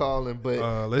gentlemen. I'm calling,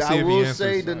 but Let's see I if he will answers.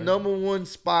 say the number one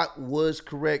spot was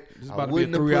correct. This is I about to be a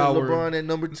wouldn't have put 3-hour. LeBron at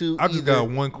number 2. I just either. got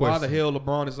one Why the question. hell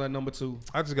LeBron is at number 2?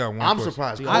 I just got one. I'm question.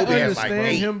 surprised. I Kobe has like understand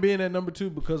 8. him being at number 2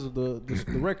 because of the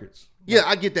records. Yeah,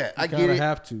 I get that. I You get kinda it.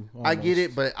 have to. I get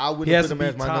it, almost. but I He wouldn't has put to him be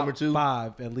as my top number 2.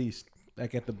 5 at least,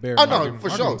 like at the bare. Oh minimum. no, for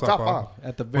I'll sure, give him top top 5.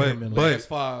 At the very minimum. But Last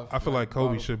 5. I feel like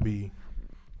Kobe should be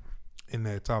in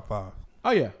that top 5.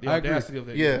 Oh yeah, The I agree. audacity of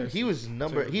that. Yeah, he was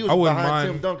number. He was I wouldn't behind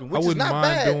mind- Tim Duncan, I which is wouldn't not mind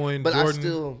bad. doing But I Jordan-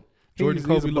 still, Jordan, He's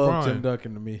Kobe, above LeBron. Tim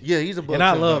Duncan to me. yeah, he's above. And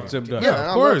I Tim love Duncan. Tim Duncan. Yeah, of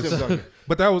I course. love Tim Duncan.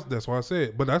 But that's why I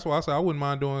said. But that's why I said I wouldn't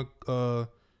mind doing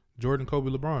Jordan, Kobe,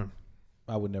 LeBron.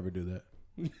 I would never do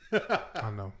that.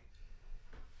 I know,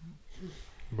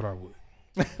 but I would.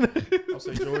 I'll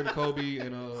say Jordan, Kobe,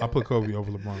 and I put Kobe over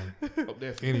LeBron oh,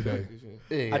 definitely. any day.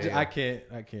 Yeah. I can't.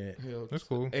 Hell, That's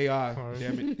cool. AI, All right.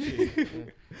 damn it.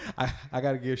 Shit. I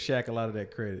got to give Shaq a lot of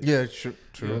that credit. Yeah, true.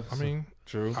 True. I mean,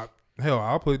 True. hell,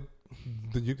 I'll put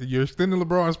you're extending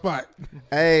LeBron's spot.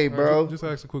 Hey, bro. Just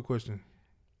ask a quick question.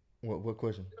 What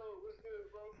question?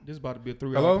 This is about to be a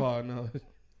Hello? 3-hour pod now.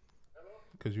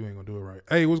 Because you ain't gonna do it right.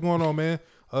 Hey, what's going on, man?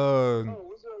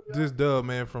 This Dub,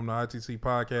 man, from the ITC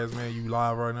podcast, man. You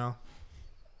live right now?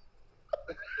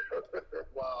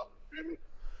 Wow.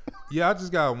 Yeah, I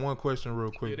just got one question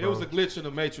real quick. Yeah, there bro. was a glitch in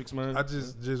the Matrix, man. I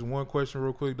just one question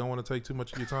real quick. Don't want to take too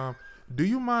much of your time. Do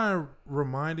you mind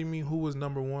reminding me who was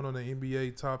number 1 on the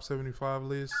NBA top 75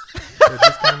 list that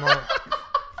just came out?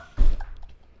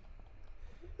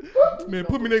 Man,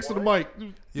 put me next to the mic.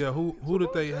 Yeah, who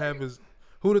did they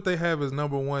have as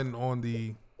number 1 on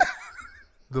the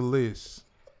list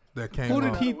that came Who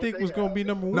out? did he think was going to be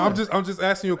number 1? No, I'm just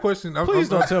asking you a question. Please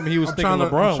don't tell me he was I'm thinking trying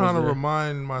LeBron I'm trying was to there.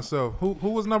 remind myself who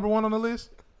was number 1 on the list.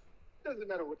 Doesn't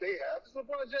matter what they have. It's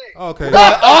LeBron James. Okay,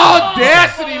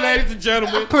 Audacity, ladies and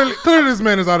gentlemen. clearly this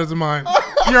man is out of his mind.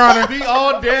 Your Honor, The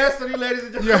audacity, ladies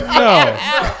and gentlemen. No.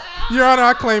 Your Honor,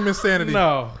 I claim insanity.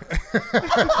 No.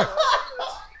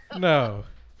 No.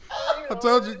 I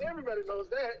told you. Everybody knows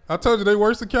that. I told you they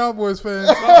worse than Cowboys fans.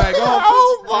 Okay, go home.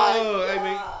 Oh, my Hey,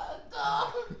 man.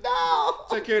 No.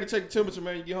 Take care to check the temperature,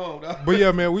 man. You get home, dog. But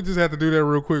yeah, man, we just have to do that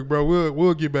real quick, bro.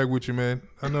 We'll get back with you, man.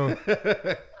 I know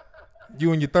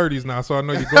you in your 30s now, so I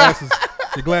know your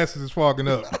glasses is fogging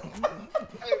up. Hey,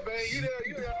 man, you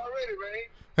there already, man.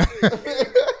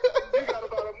 You got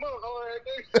about a month on that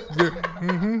thing.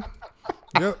 Mm-hmm.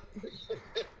 Yep.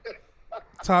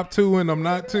 Top 2 and I'm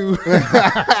not 2.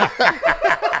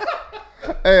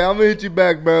 Hey, I'm gonna hit you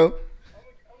back, bro. I'm gonna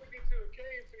get you a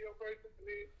cane for your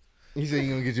birthday. He said he's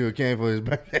gonna get you a can for his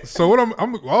birthday. So what I'm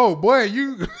oh boy,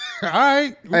 you all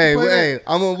right. We can play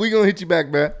that. We gonna hit you back,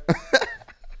 bro. Yeah.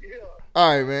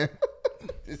 All right, man.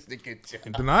 This nigga Joe.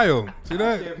 Denial. See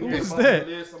that? Who was that?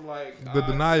 I'm like, The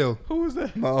denial. Who was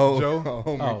that? Joe?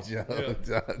 Homie Joe.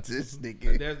 This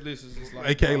nigga. That list is just like,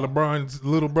 AKA LeBron's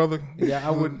little brother. Yeah,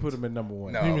 I wouldn't put him at number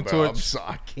 1. No, Human bro, I'm Torch.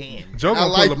 sorry, I can't. Joe I gonna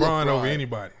like put LeBron over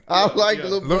anybody. I like yeah.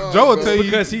 LeBron. Joe will bro. tell you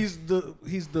Because it's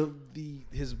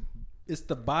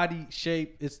the body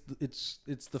shape. It's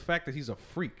the fact that he's a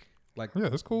freak. Like, Yeah,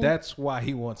 that's cool. That's why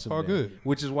he wants him all there. good.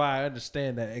 Which is why I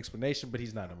understand that explanation, but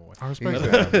he's not number 1. I He's respect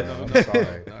not, that. bro. I'm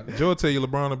sorry. Joe will tell you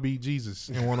LeBron will beat Jesus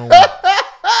in 1-on-1.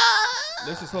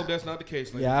 let's just hope that's not the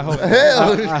case. Ladies. Yeah, I hope.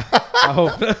 Hell. I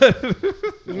hope.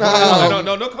 No.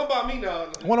 No, come by me now.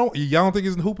 Y'all don't think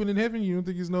he's hooping in heaven? You don't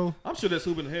think he's no? I'm sure that's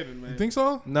hooping in heaven, man. You think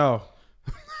so? No.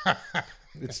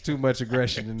 It's too much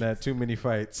aggression in that. Too many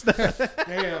fights.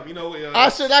 Damn, you know. I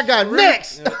said I got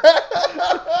next.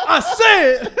 I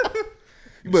said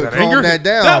You better that calm anger? that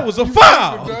down. that was a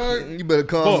foul. You better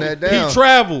calm that down.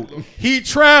 He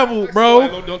traveled,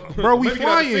 bro. Bro, we Maybe get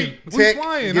out of the flying. seat. We Tech,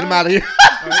 flying. get him out of here.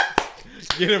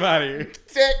 Get him out of here.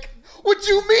 Tech, what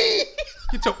you mean?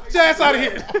 Get your ass out of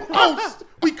here. Oh,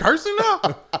 we cursing now?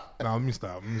 No, let me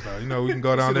stop. You know, we can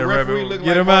go down See there the referee rabbit. looking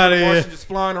Get like him outta Marvin here. Martian just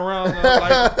flying around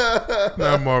like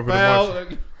Not Marvin the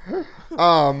Martian. foul.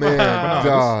 Oh man, But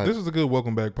God. this was a good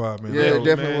welcome back pod, man. Yeah, it man.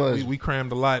 definitely was. We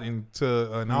crammed a lot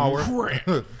into an hour. Crammed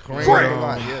But, a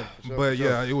lot, yeah, for sure, but for sure.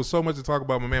 yeah, it was so much to talk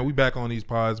about, but man, we back on these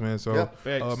pods, man. So Yep.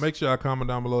 Facts. make sure y'all comment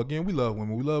down below. Again, we love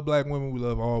women. We love black women. We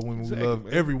love all women. Exactly, we love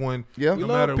man. everyone. Yeah. We No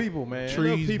love matter people, man. trees, We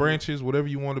love people. branches, whatever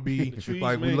you want to be. Trees,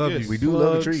 Like we man, love yes. you. We do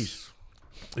love the Slugs. trees.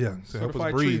 Yeah, to help us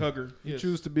Certified tree breathe. hugger. You Yes.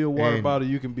 choose to be a water bottle,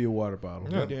 you can be a water bottle.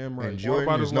 Yeah. Damn right. And Jordan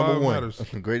bottles is number live one, matters.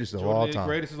 the greatest of Jordan all is time.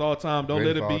 greatest of all time. Don't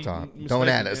Greatest let it of be all time. mistaken, Don't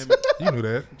at us. damn it. You knew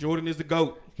that. Jordan is the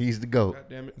GOAT. He's the GOAT. God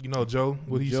damn it. You know Joe,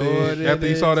 what he Jordan said after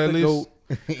he saw is that the list.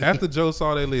 After Joe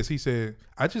saw that list, he said,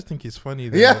 "I just think it's funny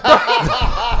that."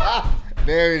 Yeah.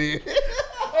 There it is.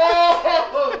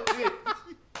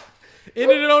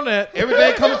 Ended it on that.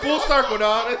 Everything coming full circle,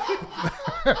 dog.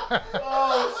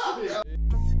 Oh shit.